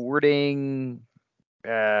supporting,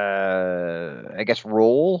 I guess,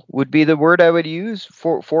 role would be the word I would use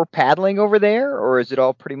for paddling over there, or is it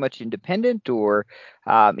all pretty much independent? Or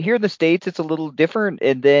here in the States, it's a little different,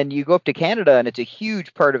 and then you go up to Canada, and it's a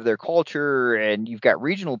huge part of their culture, and you've got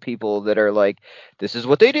regional people that are like, this is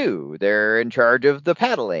what they do. They're in charge of the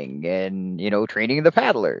paddling and training the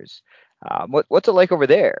paddlers. What's it like over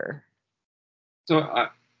there? So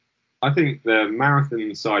I think the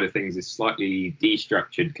marathon side of things is slightly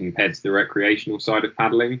destructured compared to the recreational side of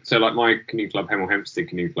paddling. So like my canoe club, Hemel Hempstead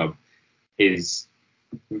Canoe Club, is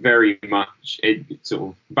very much, sort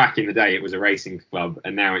of back in the day it was a racing club,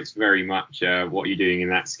 and now it's very much what you're doing in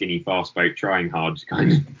that skinny fast boat trying hard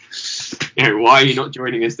kind of, why are you not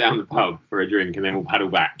joining us down the pub for a drink and then we'll paddle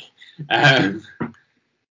back. But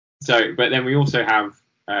then we also have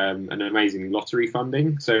an amazing lottery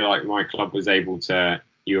funding. So like my club was able to,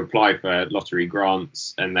 you apply for lottery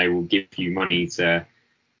grants and they will give you money to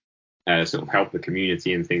sort of help the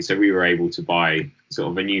community and things. So we were able to buy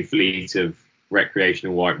sort of a new fleet of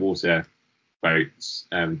recreational whitewater boats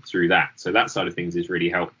through that. So that side of things is really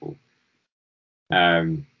helpful.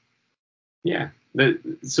 Yeah,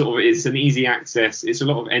 it's an easy access. It's a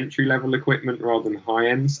lot of entry level equipment rather than high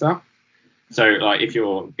end stuff. So like if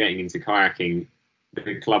you're getting into kayaking,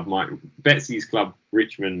 the club Betsy's club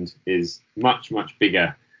Richmond is much, much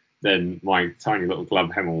bigger than my tiny little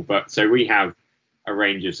club Hemel. But so we have a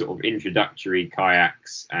range of sort of introductory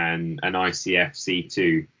kayaks and an ICF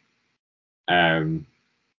C2. And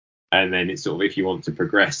then it's sort of, if you want to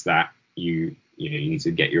progress that, you need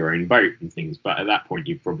to get your own boat and things. But at that point,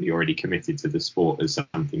 you've probably already committed to the sport as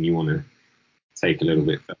something you want to take a little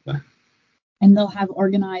bit further. And they'll have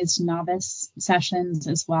organized novice sessions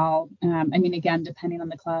as well. Again, depending on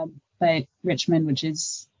the club, but Richmond, which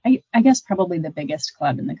is, I guess, probably the biggest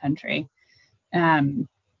club in the country,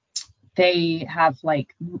 they have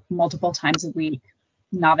like multiple times a week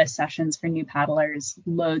novice sessions for new paddlers,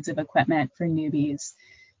 loads of equipment for newbies,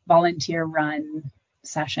 volunteer run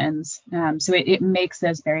sessions. So it makes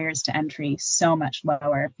those barriers to entry so much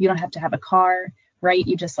lower. You don't have to have a car, right?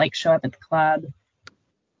 You just like show up at the club.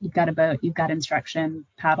 You've got a boat, you've got instruction,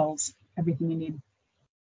 paddles, everything you need.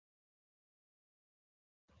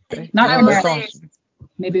 Okay. Not for marathon. Awesome.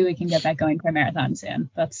 Maybe we can get that going for marathon soon.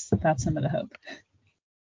 That's some of the hope.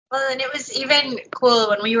 Well, and it was even cool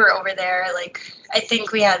when we were over there. Like, I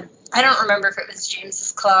think we had, I don't remember if it was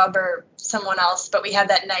James's club or someone else, but we had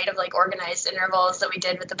that night of like organized intervals that we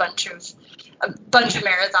did with a bunch of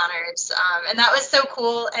marathoners, and that was so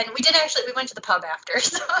cool. And we went to the pub after,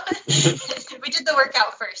 so we did the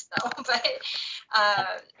workout first though. But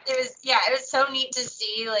it was so neat to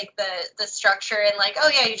see like the structure and like, oh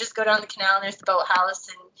yeah, you just go down the canal and there's the boathouse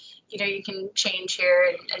and you can change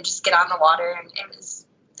here and just get on the water, and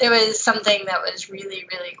it was something that was really,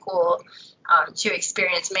 really cool. to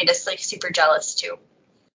experience made us like super jealous too.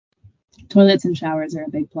 Toilets and showers are a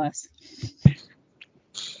big plus.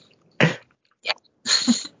 Yeah.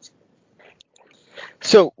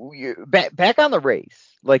 So back on the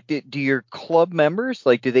race, like, do your club members,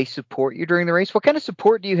 like, do they support you during the race? What kind of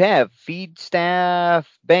support do you have? Feed staff,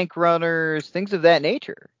 bank runners, things of that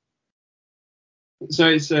nature? So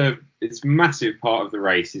it's a massive part of the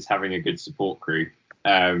race is having a good support crew.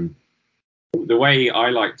 The way I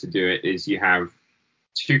like to do it is you have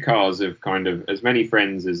 2 cars of kind of as many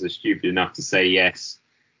friends as are stupid enough to say yes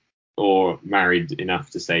or married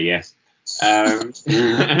enough to say yes. And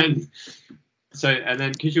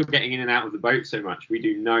then because you're getting in and out of the boat so much, we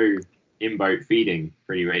do no in-boat feeding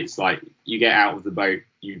pretty much. It's like you get out of the boat,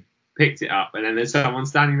 you picked it up, and then there's someone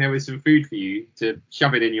standing there with some food for you to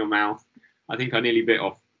shove it in your mouth. I think I nearly bit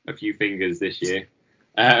off a few fingers this year.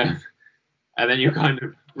 And then you're kind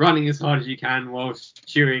of running as hard as you can whilst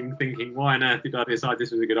chewing, thinking, why on earth did I decide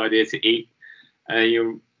this was a good idea to eat?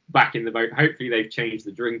 You're back in the boat. Hopefully they've changed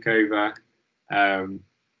the drink over. And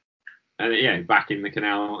back in the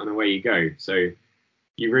canal and away you go. So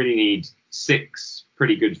you really need 6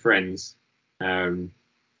 pretty good friends, to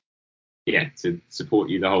support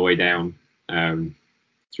you the whole way down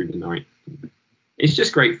through the night. It's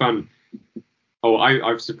just great fun.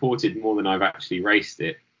 I've supported more than I've actually raced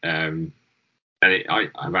it, and I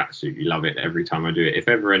absolutely love it every time I do it. If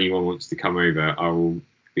ever anyone wants to come over, I will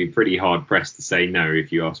be pretty hard pressed to say no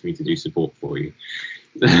if you ask me to do support for you.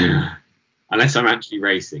 Unless I'm actually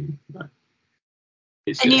racing. But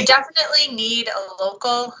and you definitely need a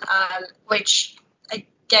local, which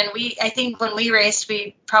again, I think when we raced,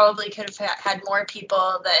 we probably could have had more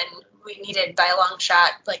people than we needed by a long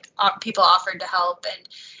shot. Like people offered to help,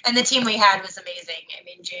 and the team we had was amazing. I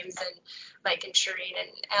mean, James and Mike and Shireen and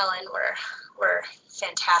Alan were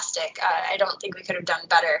fantastic. I don't think we could have done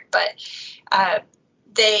better, but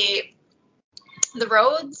the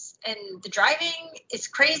roads and the driving is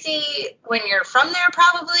crazy when you're from there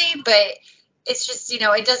probably, but it's just,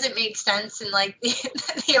 it doesn't make sense in like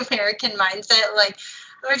the American mindset. Like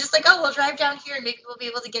we're just like, oh, we'll drive down here and maybe we'll be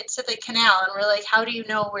able to get to the canal. And we're like, how do you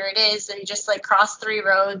know where it is? And you just like cross 3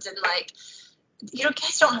 roads and like,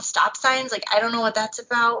 guys don't have stop signs. Like, I don't know what that's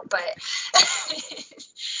about, but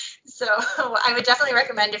so I would definitely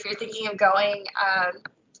recommend if you're thinking of going,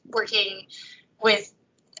 working with,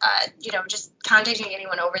 just contacting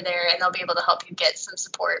anyone over there and they'll be able to help you get some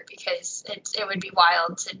support, because it would be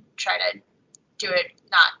wild to try to do it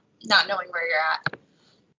not knowing where you're at.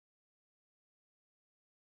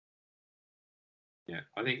 Yeah,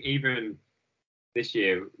 I think even this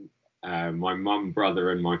year, my mum, brother,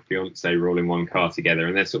 and my fiance were all in one car together,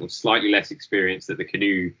 and they're sort of slightly less experienced at the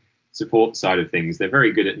canoe support side of things. They're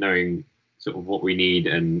very good at knowing sort of what we need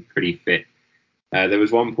and pretty fit. There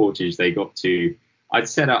was one portage they got to. I'd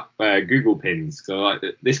set up Google pins, so like,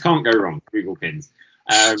 this can't go wrong. Google pins,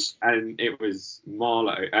 and it was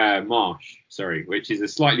Marsh, which is a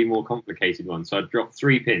slightly more complicated one. So I dropped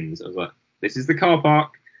 3 pins. I was like, this is the car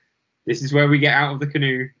park. This is where we get out of the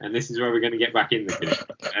canoe, and this is where we're going to get back in the canoe.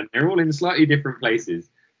 And they're all in slightly different places.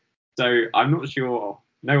 So I'm not sure.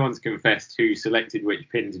 No one's confessed who selected which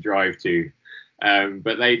pin to drive to.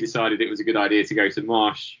 But they decided it was a good idea to go to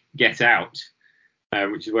Marsh Get Out,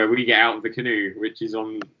 which is where we get out of the canoe, which is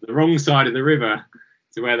on the wrong side of the river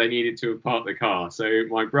to where they needed to have parked the car. So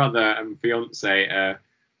my brother and fiance are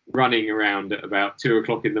running around at about 2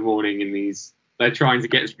 o'clock in the morning in these. They're trying to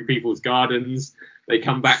get through people's gardens. They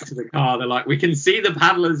come back to the car. They're like, we can see the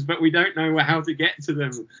paddlers, but we don't know how to get to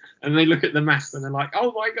them. And they look at the map and they're like,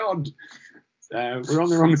 oh my God, we're on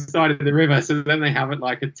the wrong side of the river. So then they have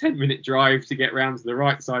like a 10-minute drive to get round to the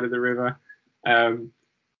right side of the river. And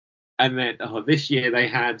then this year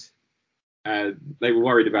they were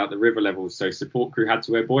worried about the river levels. So support crew had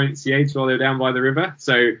to wear buoyancy aids while they were down by the river.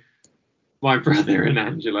 So my brother and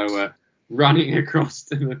Angela were running across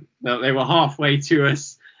they were halfway to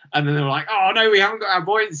us, and then they were like, oh no, we haven't got our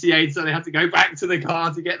buoyancy aids, so they had to go back to the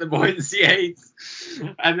car to get the buoyancy aids.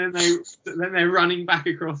 And then they're running back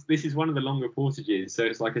across. This is one of the longer portages, so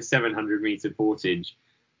it's like a 700-meter portage,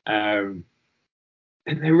 and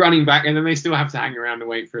they're running back, and then they still have to hang around and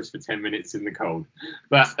wait for us for 10 minutes in the cold.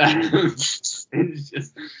 But it's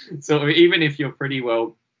just sort of, even if you're pretty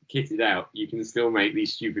well kitted out, you can still make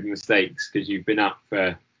these stupid mistakes because you've been up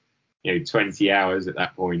for 20 hours at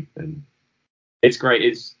that point, and it's great.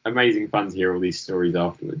 It's amazing fun to hear all these stories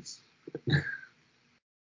afterwards.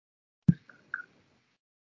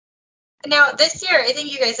 Now this year, I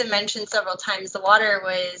think you guys have mentioned several times the water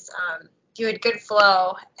was you had good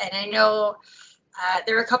flow, and I know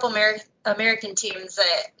there were a couple American teams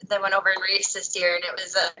that went over and raced this year, and it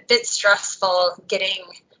was a bit stressful getting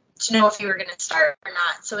to know if you were going to start or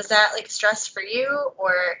not. So was that like stress for you,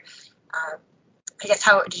 or I guess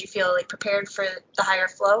how did you feel like prepared for the higher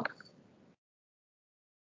flow?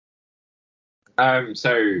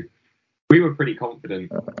 So we were pretty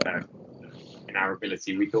confident in our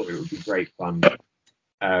ability. We thought it would be great fun.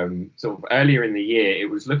 Sort of earlier in the year, it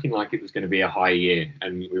was looking like it was going to be a high year,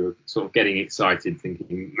 and we were sort of getting excited,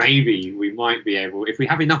 thinking maybe we might be able, if we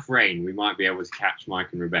have enough rain, we might be able to catch Mike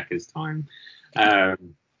and Rebecca's time.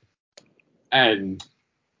 And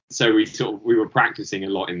so we were practicing a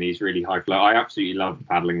lot in these really high flow. I absolutely loved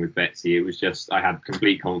paddling with Betsy. It was just, I had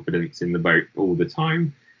complete confidence in the boat all the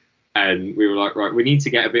time. And we were like, right, we need to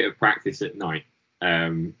get a bit of practice at night,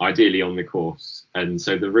 ideally on the course. And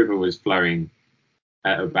so the river was flowing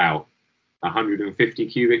at about 150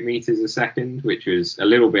 cubic meters a second, which was a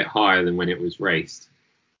little bit higher than when it was raced.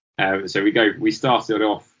 So we started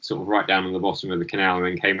off sort of right down on the bottom of the canal and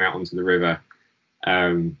then came out onto the river.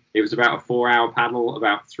 It was about a 4-hour paddle,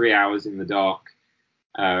 about 3 hours in the dark.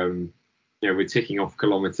 We're ticking off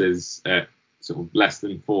kilometers at sort of less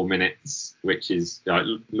than 4 minutes, which is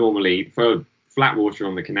normally for flat water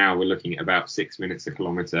on the canal, we're looking at about 6 minutes a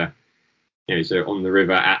kilometer. So on the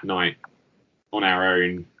river at night, on our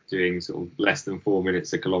own, doing sort of less than 4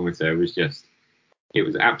 minutes a kilometer it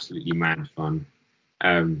was absolutely mad fun.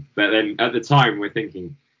 But then at the time we're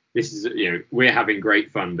thinking, this is, we're having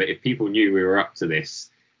great fun, but if people knew we were up to this,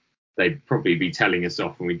 they'd probably be telling us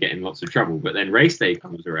off and we'd get in lots of trouble. But then race day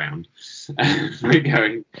comes around and we're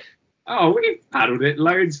going, oh, we've paddled it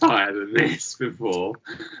loads higher than this before.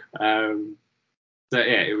 So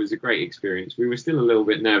yeah, it was a great experience. We were still a little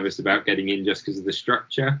bit nervous about getting in just because of the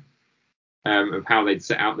structure of how they'd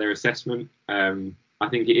set out their assessment. I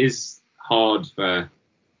think it is hard for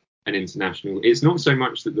an international. It's not so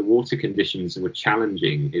much that the water conditions were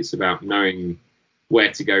challenging, it's about knowing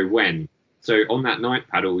where to go when. So on that night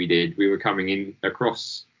paddle we were coming in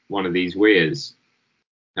across one of these weirs,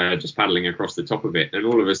 just paddling across the top of it, and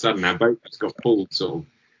all of a sudden our boat just got pulled sort of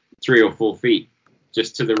 3 or 4 feet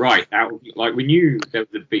just to the right, out, like we knew there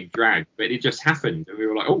was a big drag, but it just happened and we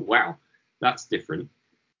were like, oh wow, that's different.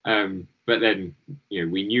 But then,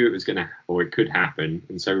 we knew it was it could happen,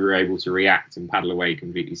 and so we were able to react and paddle away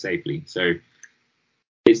completely safely. So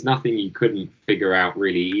it's nothing you couldn't figure out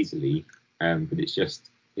really easily, but it's just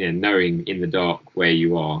knowing in the dark where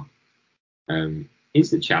you are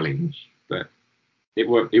is the challenge. But it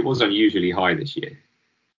was unusually high this year.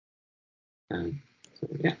 So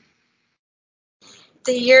yeah.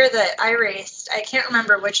 The year that I raced, I can't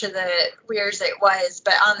remember which of the weirs it was,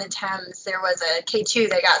 but on the Thames there was a K2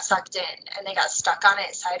 that got sucked in, and they got stuck on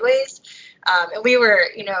it sideways. And we were,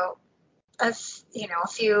 a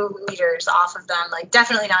few meters off of them, like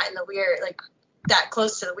definitely not in the weir, like that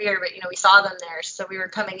close to the weir, but we saw them there. So we were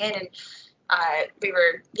coming in, and we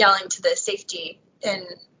were yelling to the safety and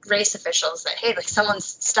race officials that, hey, like someone's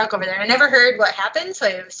stuck over there. And I never heard what happened, so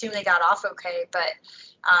I assume they got off okay, but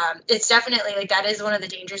it's definitely like that is one of the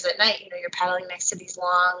dangers at night. You're paddling next to these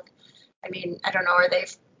long, I don't know, are they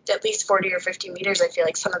at least 40 or 50 meters? I feel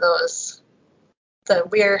like some of those, the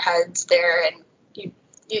weir heads there, and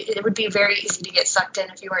it would be very easy to get sucked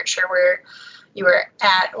in if you weren't sure where you were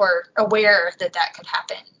at or aware that could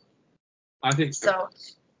happen. I think so.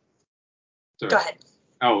 Sorry. Go ahead.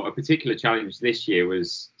 Oh, a particular challenge this year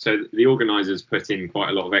was, so the organisers put in quite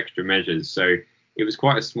a lot of extra measures. So it was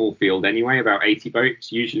quite a small field anyway, about 80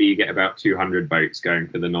 boats. Usually you get about 200 boats going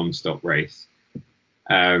for the non-stop race.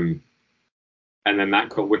 And then that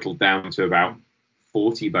got whittled down to about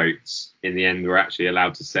 40 boats in the end were actually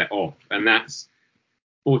allowed to set off. And that's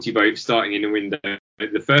 40 boats starting in a window.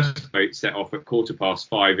 The first boat set off at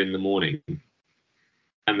 5:15 in the morning.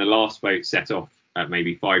 And the last boat set off at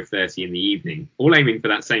maybe 5:30 in the evening, all aiming for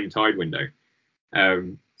that same tide window.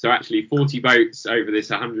 So actually 40 boats over this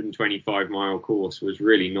 125-mile course was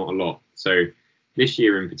really not a lot. So this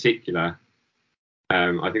year in particular,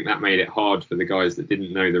 I think that made it hard for the guys that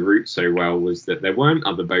didn't know the route so well, was that there weren't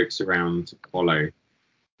other boats around to follow,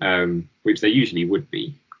 which there usually would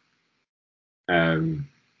be.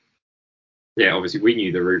 Obviously we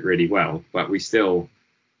knew the route really well, but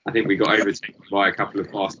I think we got overtaken by a couple of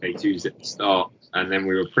fast K2s at the start, and then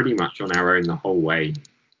we were pretty much on our own the whole way.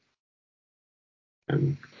 But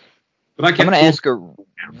I'm going to ask a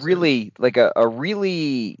really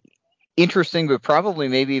interesting, but probably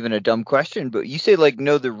maybe even a dumb question. But you say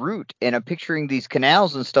know the route, and I'm picturing these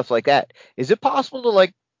canals and stuff like that. Is it possible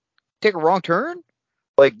to take a wrong turn,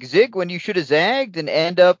 zig when you should have zagged and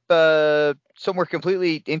end up somewhere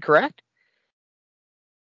completely incorrect?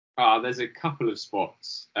 There's a couple of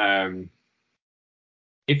spots.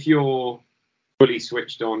 If you're fully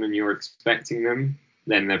switched on and you're expecting them,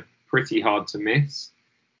 then they're pretty hard to miss.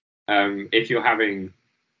 If you're having,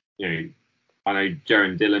 I know Joe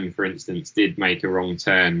and Dylan, for instance, did make a wrong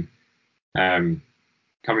turn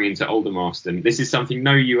coming into Aldermaston. This is something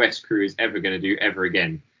no US crew is ever going to do ever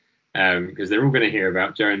again, because they're all going to hear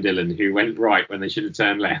about Joe and Dylan who went right when they should have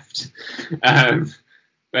turned left.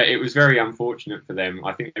 But it was very unfortunate for them.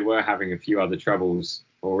 I think they were having a few other troubles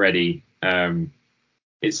already.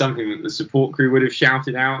 It's something that the support crew would have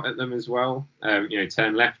shouted out at them as well,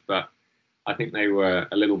 turn left. But I think they were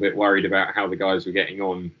a little bit worried about how the guys were getting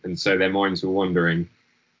on, and so their minds were wandering.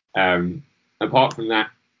 Apart from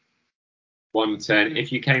that one turn,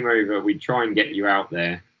 if you came over, we'd try and get you out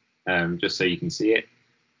there, just so you can see it.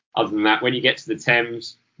 Other than that, when you get to the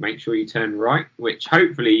Thames, make sure you turn right, which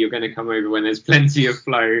hopefully you're going to come over when there's plenty of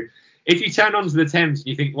flow. If you turn onto the Thames and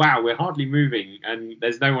you think, wow, we're hardly moving and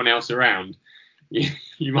there's no one else around,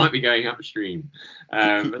 you might be going upstream.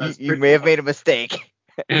 But you may have made a mistake.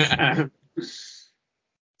 So,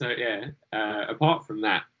 apart from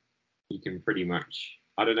that, you can pretty much,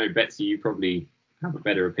 I don't know, Betsy, you probably have a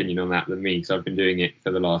better opinion on that than me, because I've been doing it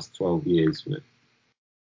for the last 12 years. But...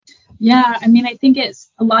 Yeah, I mean, I think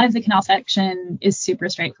it's a lot of the canal section is super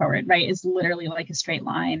straightforward, right? It's literally like a straight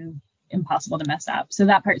line, impossible to mess up. So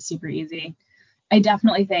that part's super easy. I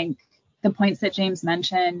definitely think the points that James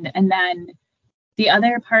mentioned, and then the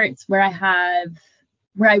other parts where I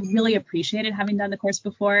really appreciated having done the course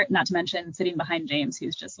before, not to mention sitting behind James,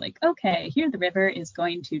 who's just like, okay, here the river is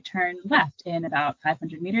going to turn left in about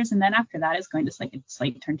 500 meters. And then after that is going to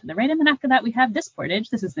slight turn to the right. And then after that, we have this portage.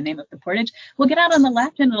 This is the name of the portage. We'll get out on the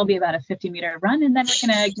left and it'll be about a 50-meter run. And then we're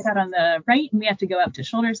going to get out on the right and we have to go up to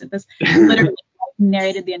shoulders at this. Literally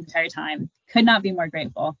narrated the entire time. Could not be more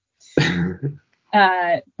grateful.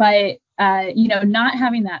 But not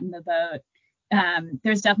having that in the boat,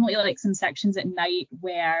 there's definitely like some sections at night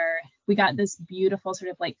where we got this beautiful sort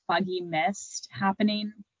of like foggy mist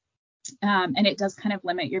happening, and it does kind of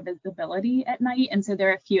limit your visibility at night. And so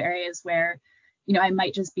there are a few areas where I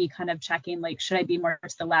might just be kind of checking, like, should I be more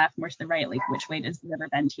to the left, more to the right, like which way does the river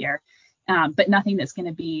bend here, but nothing that's going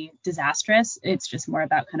to be disastrous. It's just more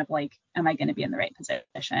about kind of like, am I going to be in the right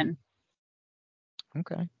position?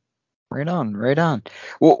 Okay, right on.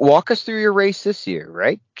 Well, walk us through your race this year,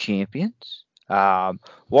 right? Champions.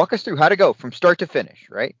 Walk us through how to go from start to finish,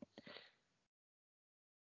 right?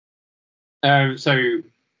 So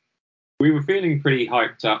we were feeling pretty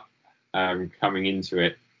hyped up coming into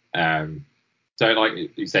it. So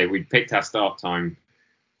like you say, we picked our start time.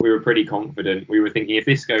 We were pretty confident. We were thinking if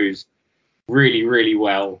this goes really, really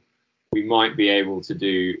well, we might be able to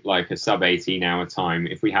do like a sub 18-hour time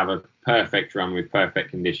if we have a perfect run with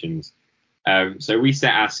perfect conditions. So we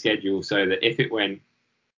set our schedule so that if it went,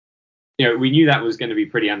 we knew that was going to be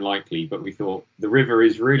pretty unlikely, but we thought the river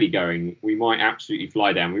is really going. We might absolutely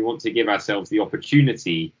fly down. We want to give ourselves the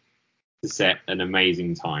opportunity to set an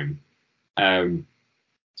amazing time. So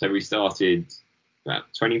we started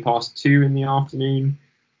about 2:20 in the afternoon.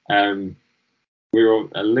 We were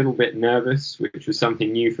a little bit nervous, which was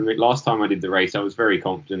something new for me. Last time I did the race, I was very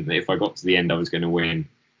confident that if I got to the end, I was going to win.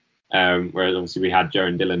 Whereas obviously we had Joe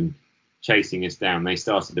and Dylan chasing us down. They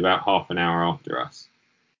started about half an hour after us.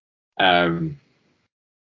 There'd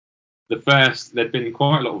been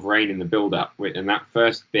quite a lot of rain in the build-up, and that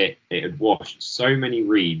first bit, it had washed so many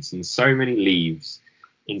reeds and so many leaves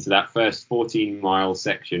into that first 14-mile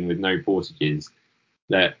section with no portages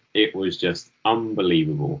that it was just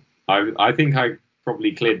unbelievable. I think I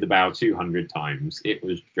probably cleared the bow 200 times. It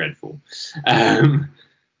was dreadful.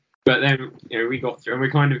 But then we got through, and we're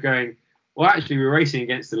kind of going, well, actually, we're racing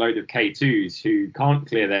against a load of K2s who can't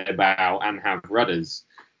clear their bow and have rudders.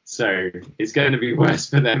 So it's going to be worse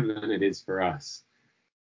for them than it is for us.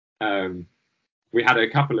 We had a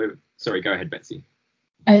couple of... Sorry, go ahead, Betsy.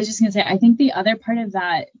 I was just going to say, I think the other part of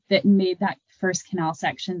that made that first canal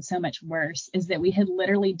section so much worse is that we had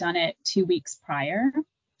literally done it 2 weeks prior,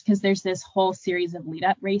 because there's this whole series of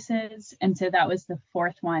lead-up races. And so that was the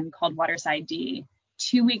fourth one called Waterside D.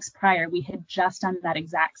 2 weeks prior, we had just done that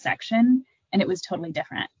exact section, and it was totally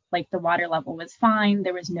different. Like the water level was fine.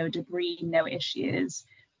 There was no debris, no issues.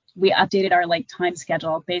 We updated our time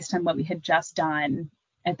schedule based on what we had just done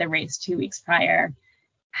at the race 2 weeks prior.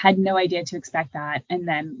 Had no idea to expect that. And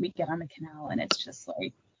then we get on the canal and it's just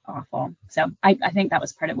awful. So I think that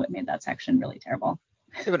was part of what made that section really terrible.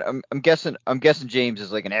 Yeah, but I'm guessing James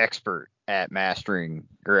is like an expert at mastering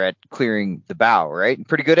or at clearing the bow, right?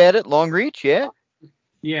 Pretty good at it, long reach, yeah.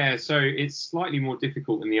 Yeah, so it's slightly more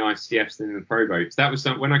difficult in the ICFs than in the pro boats. That was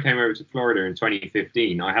when I came over to Florida in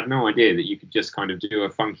 2015. I had no idea that you could just kind of do a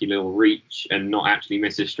funky little reach and not actually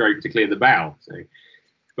miss a stroke to clear the bow.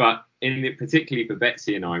 But particularly for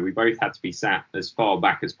Betsy and I, we both had to be sat as far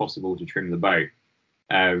back as possible to trim the boat.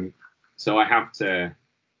 So I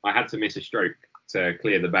had to miss a stroke to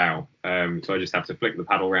clear the bow. So I just have to flick the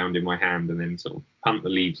paddle round in my hand and then sort of punt the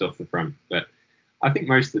leaves off the front. But I think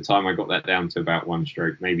most of the time I got that down to about one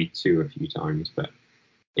stroke, maybe two a few times. But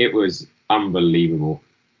it was unbelievable.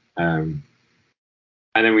 And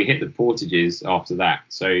then we hit the portages after that.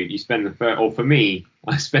 So you spend for me,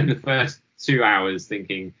 I spent the first 2 hours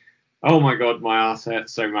thinking, oh my God, my ass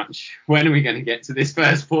hurts so much. When are we going to get to this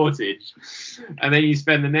first portage? And then you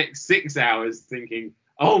spend the next 6 hours thinking,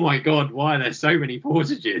 oh my God, why are there so many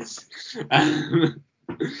portages? But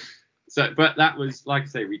that was, like I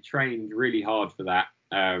say, we trained really hard for that.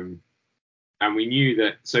 And we knew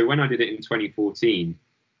that. So when I did it in 2014,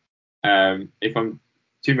 if I'm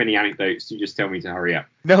too many anecdotes, you just tell me to hurry up.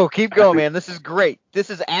 No, keep going, man. This is great. This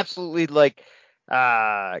is absolutely like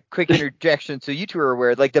quick interjection. So you two are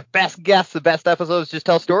aware, like the best guests, the best episodes, just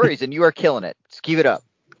tell stories, and you are killing it. Just keep it up.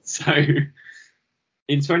 So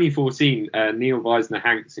in 2014, Neil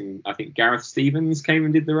Weisner-Hanks and I think Gareth Stevens came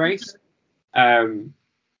and did the race. And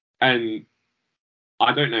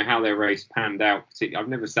I don't know how their race panned out. I've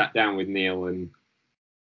never sat down with Neil and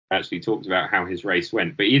actually talked about how his race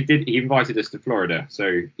went, but he invited us to Florida,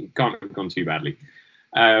 so it can't have gone too badly.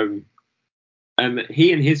 And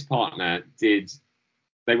he and his partner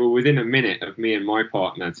they were within a minute of me and my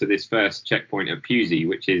partner to this first checkpoint at Pusey,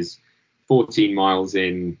 which is 14 miles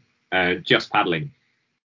in just paddling.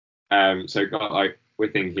 So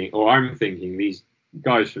I'm thinking these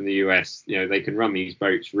guys from the US, they can run these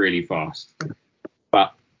boats really fast.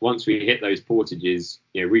 But once we hit those portages,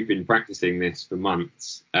 we've been practicing this for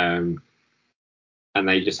months, and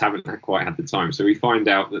they just haven't quite had the time. So we find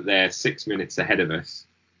out that they're 6 minutes ahead of us.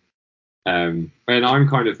 And I'm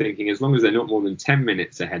kind of thinking, as long as they're not more than 10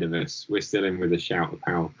 minutes ahead of us, we're still in with a shout of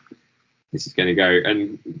how this is going to go.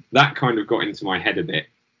 And that kind of got into my head a bit.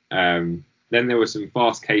 Then there were some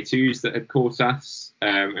fast K2s that had caught us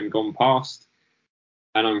and gone past.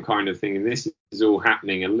 And I'm kind of thinking, this is all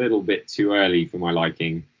happening a little bit too early for my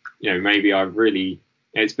liking. Maybe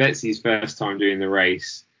it's Betsy's first time doing the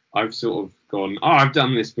race. I've sort of gone, I've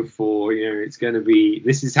done this before.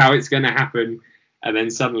 This is how it's going to happen. And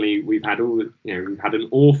then suddenly we've had an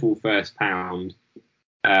awful first pound,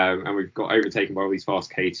 and we've got overtaken by all these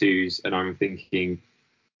fast K2s. And I'm thinking,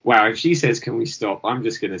 wow, if she says, can we stop? I'm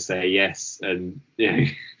just going to say yes and,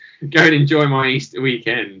 go and enjoy my Easter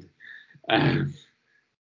weekend.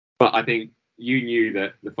 But I think you knew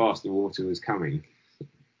that the faster water was coming.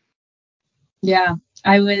 Yeah,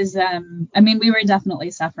 I was, we were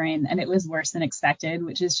definitely suffering, and it was worse than expected,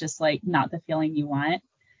 which is just like not the feeling you want.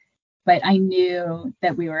 But I knew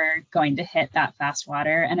that we were going to hit that fast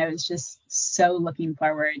water, and I was just so looking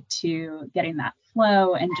forward to getting that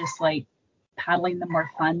flow and just like paddling the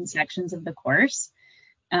more fun sections of the course.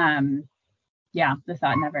 The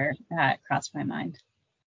thought never crossed my mind.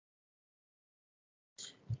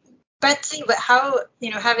 Betsy, but how,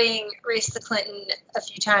 having raced the Clinton a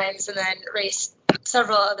few times and then raced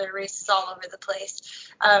several other races all over the place,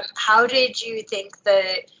 how did you think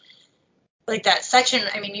that section,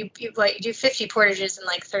 you do 50 portages in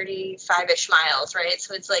like 35-ish miles, right?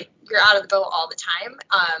 So it's like you're out of the boat all the time.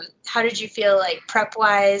 How did you feel like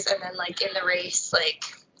prep-wise, and then like in the race, like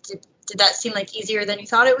did that seem like easier than you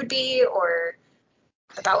thought it would be, or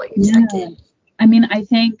about what you expected? Yeah. I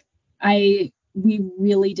think we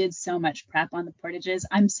really did so much prep on the portages.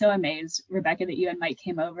 I'm so amazed, Rebecca, that you and Mike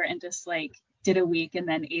came over and just like did a week and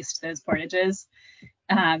then aced those portages.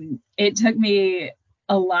 It took me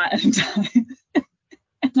a lot of time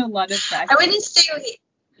and a lot of practice. I wouldn't say we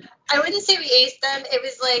aced them. It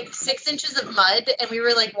was like 6 inches of mud, and we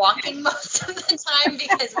were like walking most of the time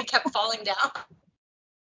because we kept falling down.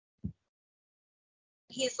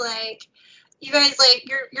 He's like, you guys, like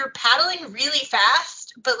you're paddling really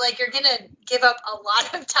fast, but like you're gonna give up a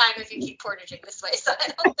lot of time if you keep portaging this way. So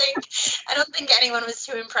I don't think anyone was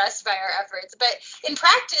too impressed by our efforts. But in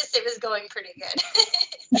practice, it was going pretty good.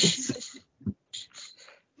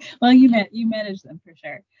 Well, you managed them for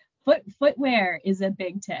sure. Footwear is a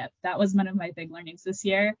big tip. That was one of my big learnings this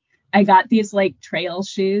year. I got these like trail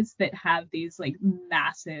shoes that have these like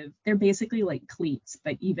massive, they're basically like cleats,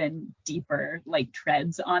 but even deeper like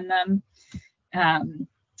treads on them.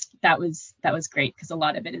 That was great because a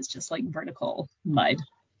lot of it is just like vertical mud.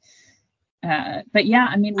 But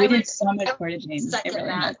yeah, we did so much portaging. It really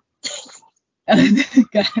helped.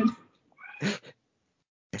 Good.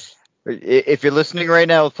 If you're listening right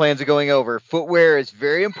now with plans of going over, footwear is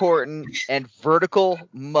very important, and vertical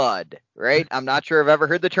mud, right? I'm not sure I've ever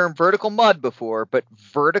heard the term vertical mud before, but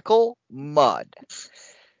vertical mud.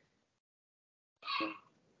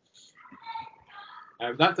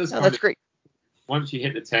 That does That's great. Once you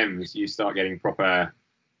hit the Thames, you start getting proper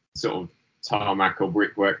sort of tarmac or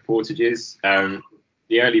brickwork portages. The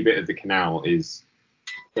early bit of the canal is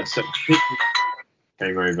just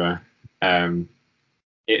came over.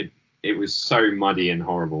 It was so muddy and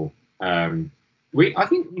horrible. I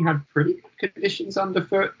think we had pretty good conditions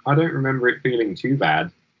underfoot. I don't remember it feeling too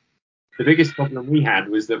bad. The biggest problem we had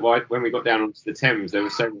was that when we got down onto the Thames, there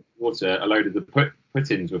was so much water, a load of the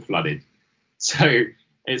put-ins were flooded. So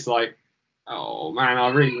it's like, oh man, I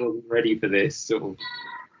really wasn't ready for this. Sort of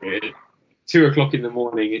 2:00 in the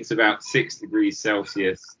morning, it's about 6 degrees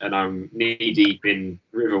Celsius, and I'm knee deep in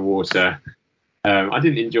river water. I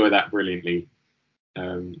didn't enjoy that brilliantly.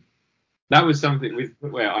 That was something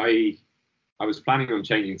where I was planning on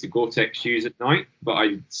changing to Gore-Tex shoes at night, but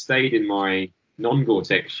I stayed in my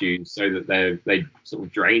non-Gore-Tex shoes so that they sort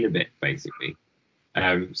of drain a bit, basically.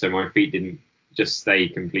 So my feet didn't just stay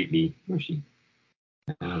completely mushy.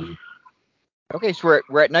 Okay, so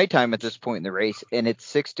we're at nighttime at this point in the race, and it's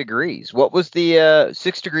 6 degrees. What was the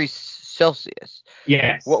 6 degrees Celsius?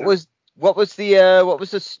 Yes. What was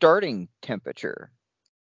the starting temperature?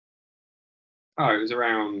 Oh, it was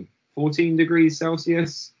around 14 degrees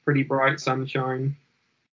Celsius. Pretty bright sunshine.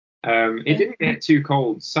 It didn't get too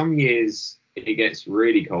cold. Some years it gets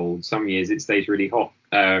really cold. Some years it stays really hot.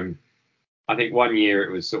 I think one year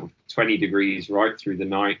it was sort of 20 degrees right through the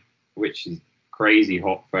night, which is crazy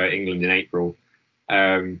hot for England in April.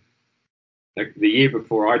 The year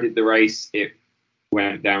before I did the race, it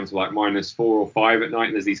went down to like -4 or 5 at night,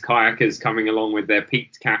 and there's these kayakers coming along with their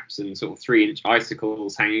peaked caps and sort of 3-inch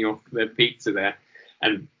icicles hanging off their peaks are there,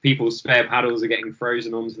 and people's spare paddles are getting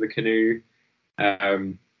frozen onto the canoe.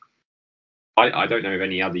 I don't know of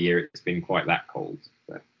any other year it's been quite that cold.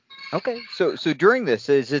 But. Okay, so during this,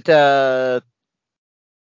 is it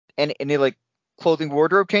any like clothing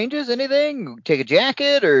wardrobe changes? Anything? Take a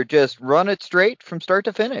jacket or just run it straight from start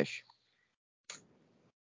to finish?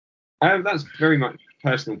 That's very much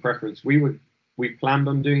personal preference. We planned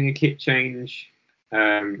on doing a kit change.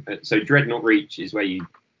 So Dreadnought Reach is where you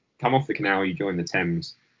come off the canal, you join the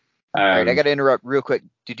Thames. All right, I got to interrupt real quick.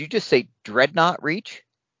 Did you just say Dreadnought Reach?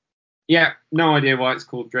 Yeah, no idea why it's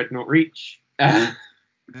called Dreadnought Reach.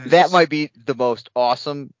 That might be the most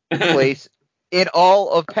awesome place in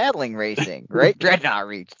all of paddling racing, right? Dreadnought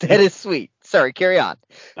Reach. That is sweet. Sorry, carry on.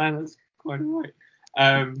 That's quite all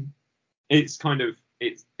right. It's kind of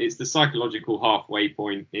it's the psychological halfway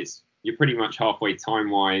point. You're pretty much halfway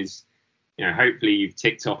time-wise. You know, hopefully you've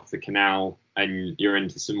ticked off the canal and you're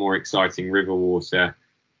into some more exciting river water,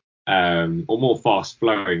 or more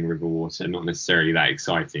fast-flowing river water, not necessarily that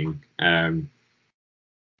exciting. And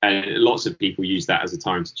lots of people use that as a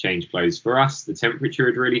time to change clothes. For us, the temperature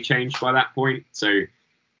had really changed by that point. So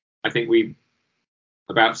I think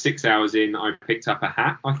about 6 hours in, I picked up a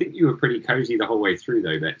hat. I think you were pretty cozy the whole way through,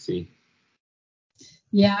 though, Betsy.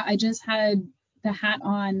 Yeah, I just had the hat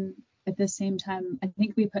on at the same time. I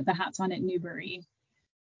think we put the hats on at Newbury.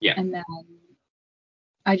 Yeah. And then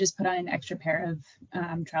I just put on an extra pair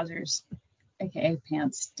of trousers, aka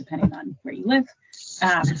pants, depending on where you live,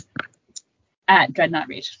 at Dreadnought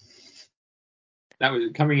Reach. That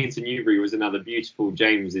was coming into Newbury was another beautiful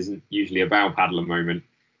James isn't usually a bow paddler moment.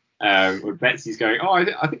 Where Betsy's going,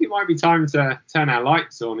 I think it might be time to turn our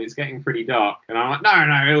lights on. It's getting pretty dark. And I'm like,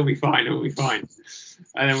 no, it'll be fine.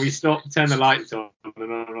 And then we stop, turn the lights on,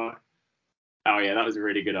 and I'm like, oh yeah, that was a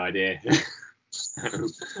really good idea.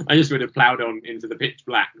 I just would have ploughed on into the pitch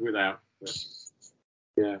black without. But,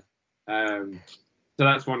 yeah. So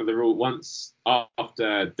that's one of the rules. Once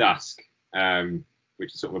after dusk,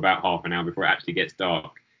 which is sort of about half an hour before it actually gets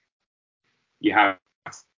dark, you have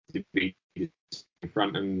to be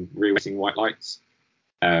front and rear facing white lights,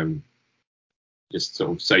 just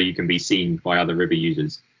sort of so you can be seen by other river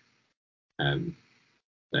users.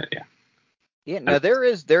 Yeah. Now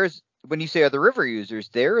there's when you say other river users,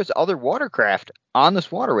 there is other watercraft on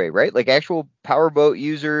this waterway, right? Like actual powerboat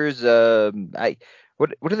users.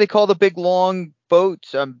 What do they call the big long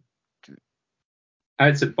boats?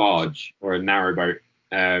 It's a barge or a narrow boat,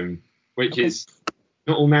 which Okay. is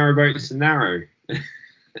not all narrow boats are narrow.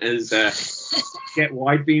 There's get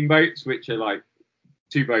wide beam boats, which are like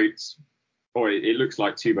two boats, or it looks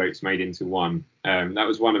like two boats made into one. That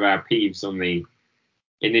was one of our peeves on the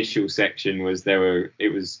initial section.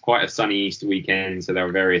 It was quite a sunny Easter weekend, so there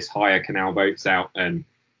were various hire canal boats out, and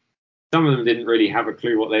some of them didn't really have a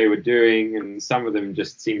clue what they were doing, and some of them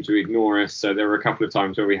just seemed to ignore us. So there were a couple of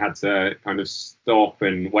times where we had to kind of stop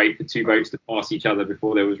and wait for two boats to pass each other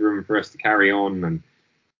before there was room for us to carry on. And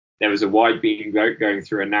there was a wide beam boat going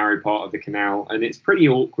through a narrow part of the canal, and it's pretty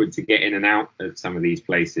awkward to get in and out at some of these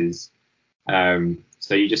places. So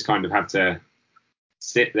you just kind of have to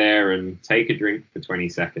sit there and take a drink for 20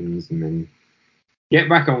 seconds and then get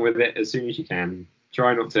back on with it as soon as you can.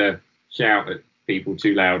 Try not to shout at people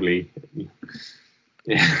too loudly.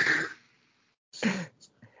 Yeah.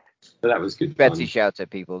 But that was good Betsy fun. shouts at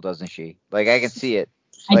people, doesn't she? Like, I can see it.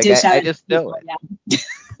 I Like, did shout I at just people, know it. yeah.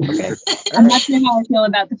 Okay. I'm not sure how I feel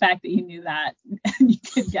about the fact that you knew that. You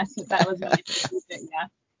could guess that was really it, yeah.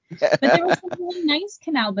 But there were some really nice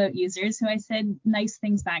canal boat users who I said nice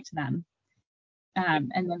things back to them.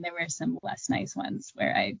 And then there were some less nice ones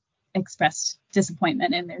where I expressed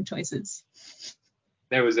disappointment in their choices.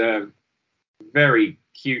 There was a very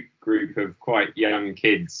cute group of quite young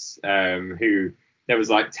kids who, there was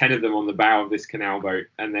like 10 of them on the bow of this canal boat,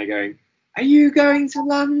 and they're going, "Are you going to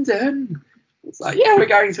London?" It's like, "Yeah, we're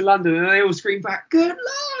going to London." And they all scream back, "Good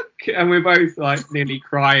luck!" And we're both like nearly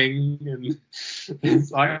crying, and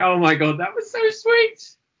it's like, oh my God, that was so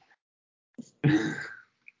sweet.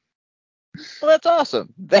 Well, that's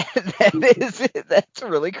awesome. That's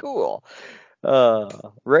really cool.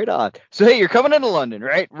 Right on. So, hey, you're coming into London,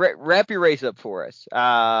 right? Wrap your race up for us.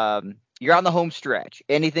 You're on the home stretch.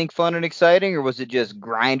 Anything fun and exciting, or was it just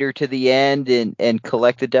grinder to the end and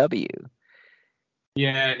collect the W?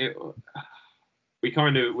 Yeah, we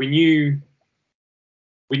knew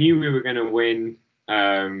we were going to win.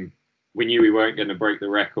 We knew we weren't going to break the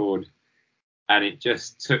record, and it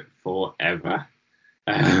just took forever.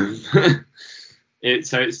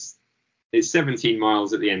 It's 17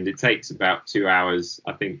 miles at the end. It takes about 2 hours.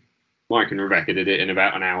 I think Mike and Rebecca did it in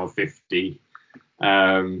about an hour 50.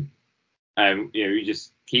 You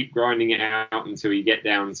just keep grinding it out until you get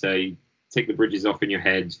down to, you tick the bridges off in your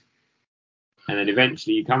head, and then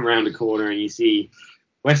eventually you come around a corner and you see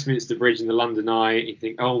Westminster Bridge and the London Eye. You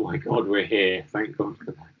think, oh my God, we're here! Thank God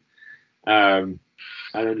for that. And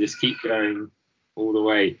then just keep going all the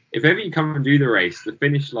way. If ever you come and do the race, the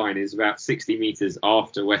finish line is about 60 meters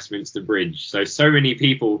after Westminster Bridge. So many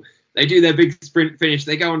people, they do their big sprint finish,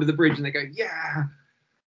 they go under the bridge and they go, yeah,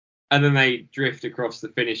 and then they drift across the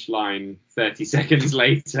finish line 30 seconds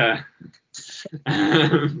later.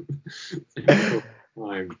 So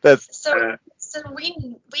we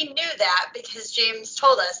knew that because James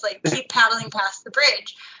told us, like, keep paddling past the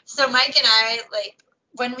bridge. So Mike and I, like,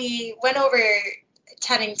 when we went over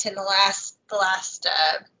Teddington, the last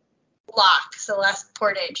lock, so the last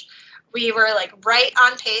portage, we were like right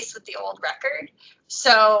on pace with the old record.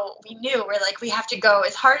 So we knew we're like, we have to go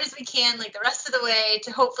as hard as we can, like, the rest of the way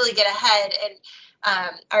to hopefully get ahead. And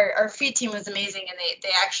our feed team was amazing, and they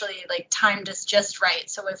actually like timed us just right.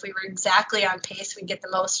 So if we were exactly on pace, we'd get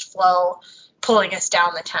the most flow pulling us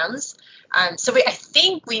down the Thames. So I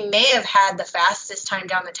think we may have had the fastest time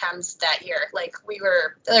down the Thames that year. Like, we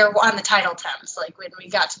were on the tidal Thames. Like, when we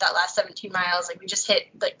got to that last 17 miles, like, we just hit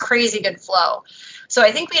like crazy good flow. So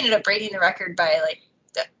I think we ended up breaking the record by like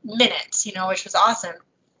minutes, which was awesome.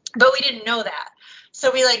 But we didn't know that.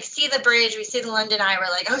 So we like see the bridge, we see the London Eye, we're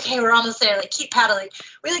like, okay, we're almost there. Like, keep paddling.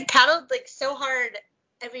 We like paddled like so hard.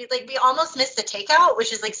 I mean, like, we almost missed the takeout,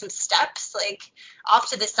 which is like some steps like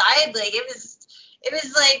off to the side. Like, it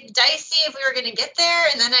was like dicey if we were going to get there.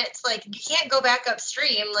 And then it's like, you can't go back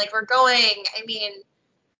upstream. Like, we're going, I mean,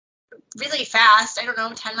 really fast. I don't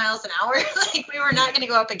know, 10 miles an hour. Like, we were not going to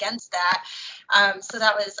go up against that. So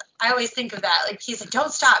that was, I always think of that. Like, he's like,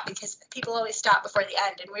 don't stop, because people always stop before the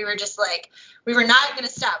end. And we were just like, we were not going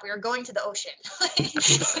to stop. We were going to the ocean.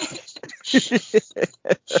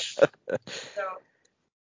 So,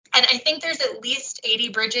 and I think there's at least 80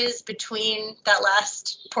 bridges between that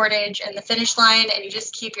last portage and the finish line, and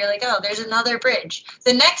you're like, oh, there's another bridge.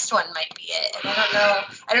 The next one might be it. And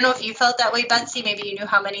I don't know if you felt that way, Betsy. Maybe you knew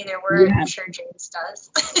how many there were. Yeah. I'm sure James does.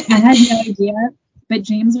 I had no idea, but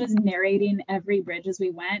James was narrating every bridge as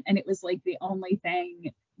we went, and it was like the only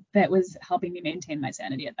thing that was helping me maintain my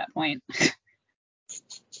sanity at that point.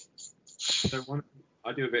 So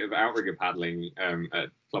I do a bit of outrigger paddling at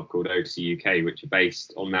a club called OC UK, which are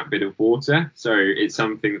based on that bit of water. So it's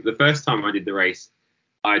something that the first time I did the race,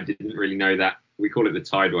 I didn't really know that. We call it the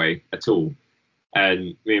tideway at all.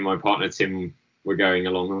 And me and my partner Tim were going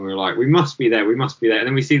along, and we were like, we must be there. And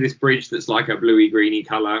then we see this bridge that's like a bluey greeny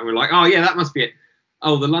colour, and we're like, oh yeah, that must be it.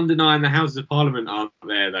 Oh, the London Eye and the Houses of Parliament aren't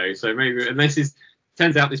there though. So maybe, and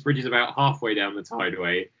turns out this bridge is about halfway down the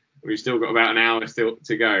tideway. We've still got about an hour still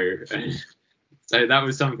to go. So that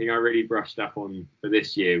was something I really brushed up on for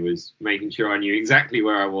this year, was making sure I knew exactly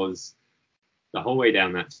where I was the whole way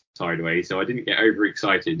down that tideway, so I didn't get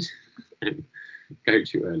overexcited and go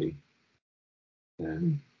too early.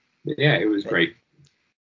 But yeah, it was great.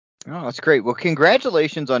 Oh, that's great. Well,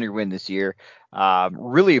 congratulations on your win this year.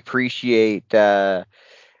 Really appreciate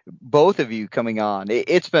both of you coming on.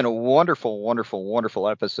 It's been a wonderful, wonderful, wonderful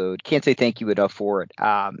episode. Can't say thank you enough for it.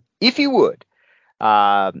 If you would,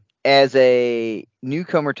 as a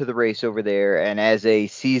newcomer to the race over there and as a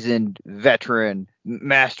seasoned veteran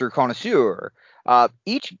master connoisseur,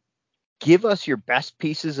 each give us your best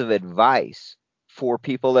pieces of advice for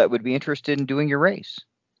people that would be interested in doing your race.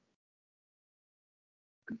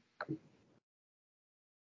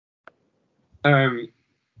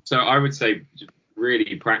 So I would say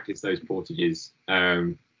really practice those portages.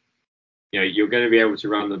 You're going to be able to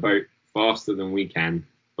run the boat faster than we can,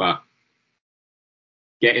 but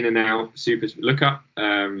get in and out. Look up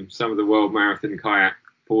some of the World Marathon kayak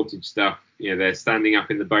portage stuff. They're standing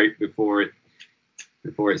up in the boat before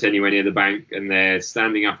it's anywhere near the bank, and they're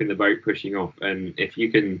standing up in the boat pushing off. And if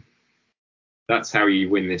you can, that's how you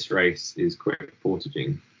win this race, is quick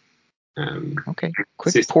portaging. Okay,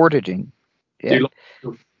 quick portaging. Yeah.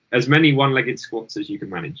 Do as many one-legged squats as you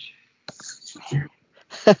can manage.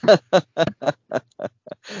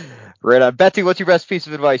 Right on. Betsy, what's your best piece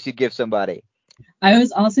of advice you'd give somebody? I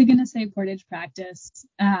was also going to say portage practice,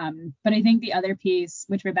 but I think the other piece,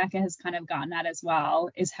 which Rebecca has kind of gotten at as well,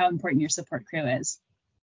 is how important your support crew is,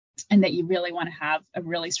 and that you really want to have a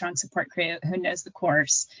really strong support crew who knows the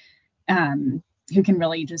course, who can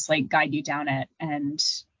really just like guide you down it and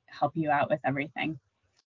help you out with everything.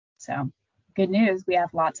 So good news, we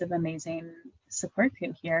have lots of amazing support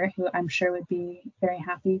crew here who I'm sure would be very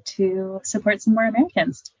happy to support some more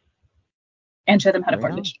Americans and show them how to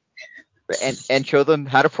portage. And show them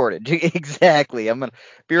how to portage. Exactly. I'm going to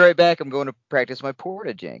be right back. I'm going to practice my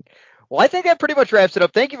portaging. Well, I think that pretty much wraps it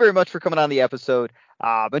up. Thank you very much for coming on the episode.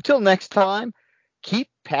 Until next time, keep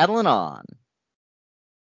paddling on.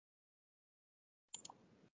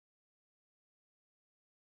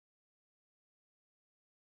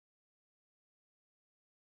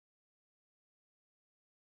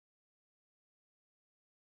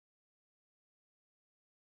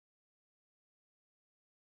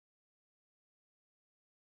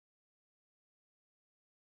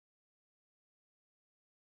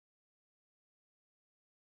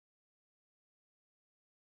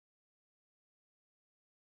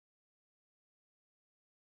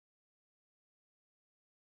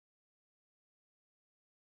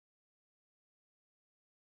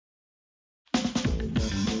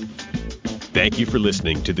 Thank you for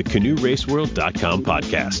listening to the CanoeRaceWorld.com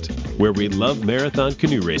podcast, where we love marathon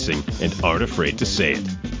canoe racing and aren't afraid to say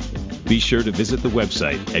it. Be sure to visit the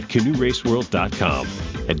website at CanoeRaceWorld.com,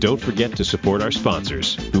 and don't forget to support our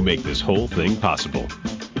sponsors who make this whole thing possible.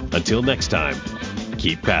 Until next time,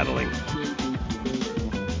 keep paddling.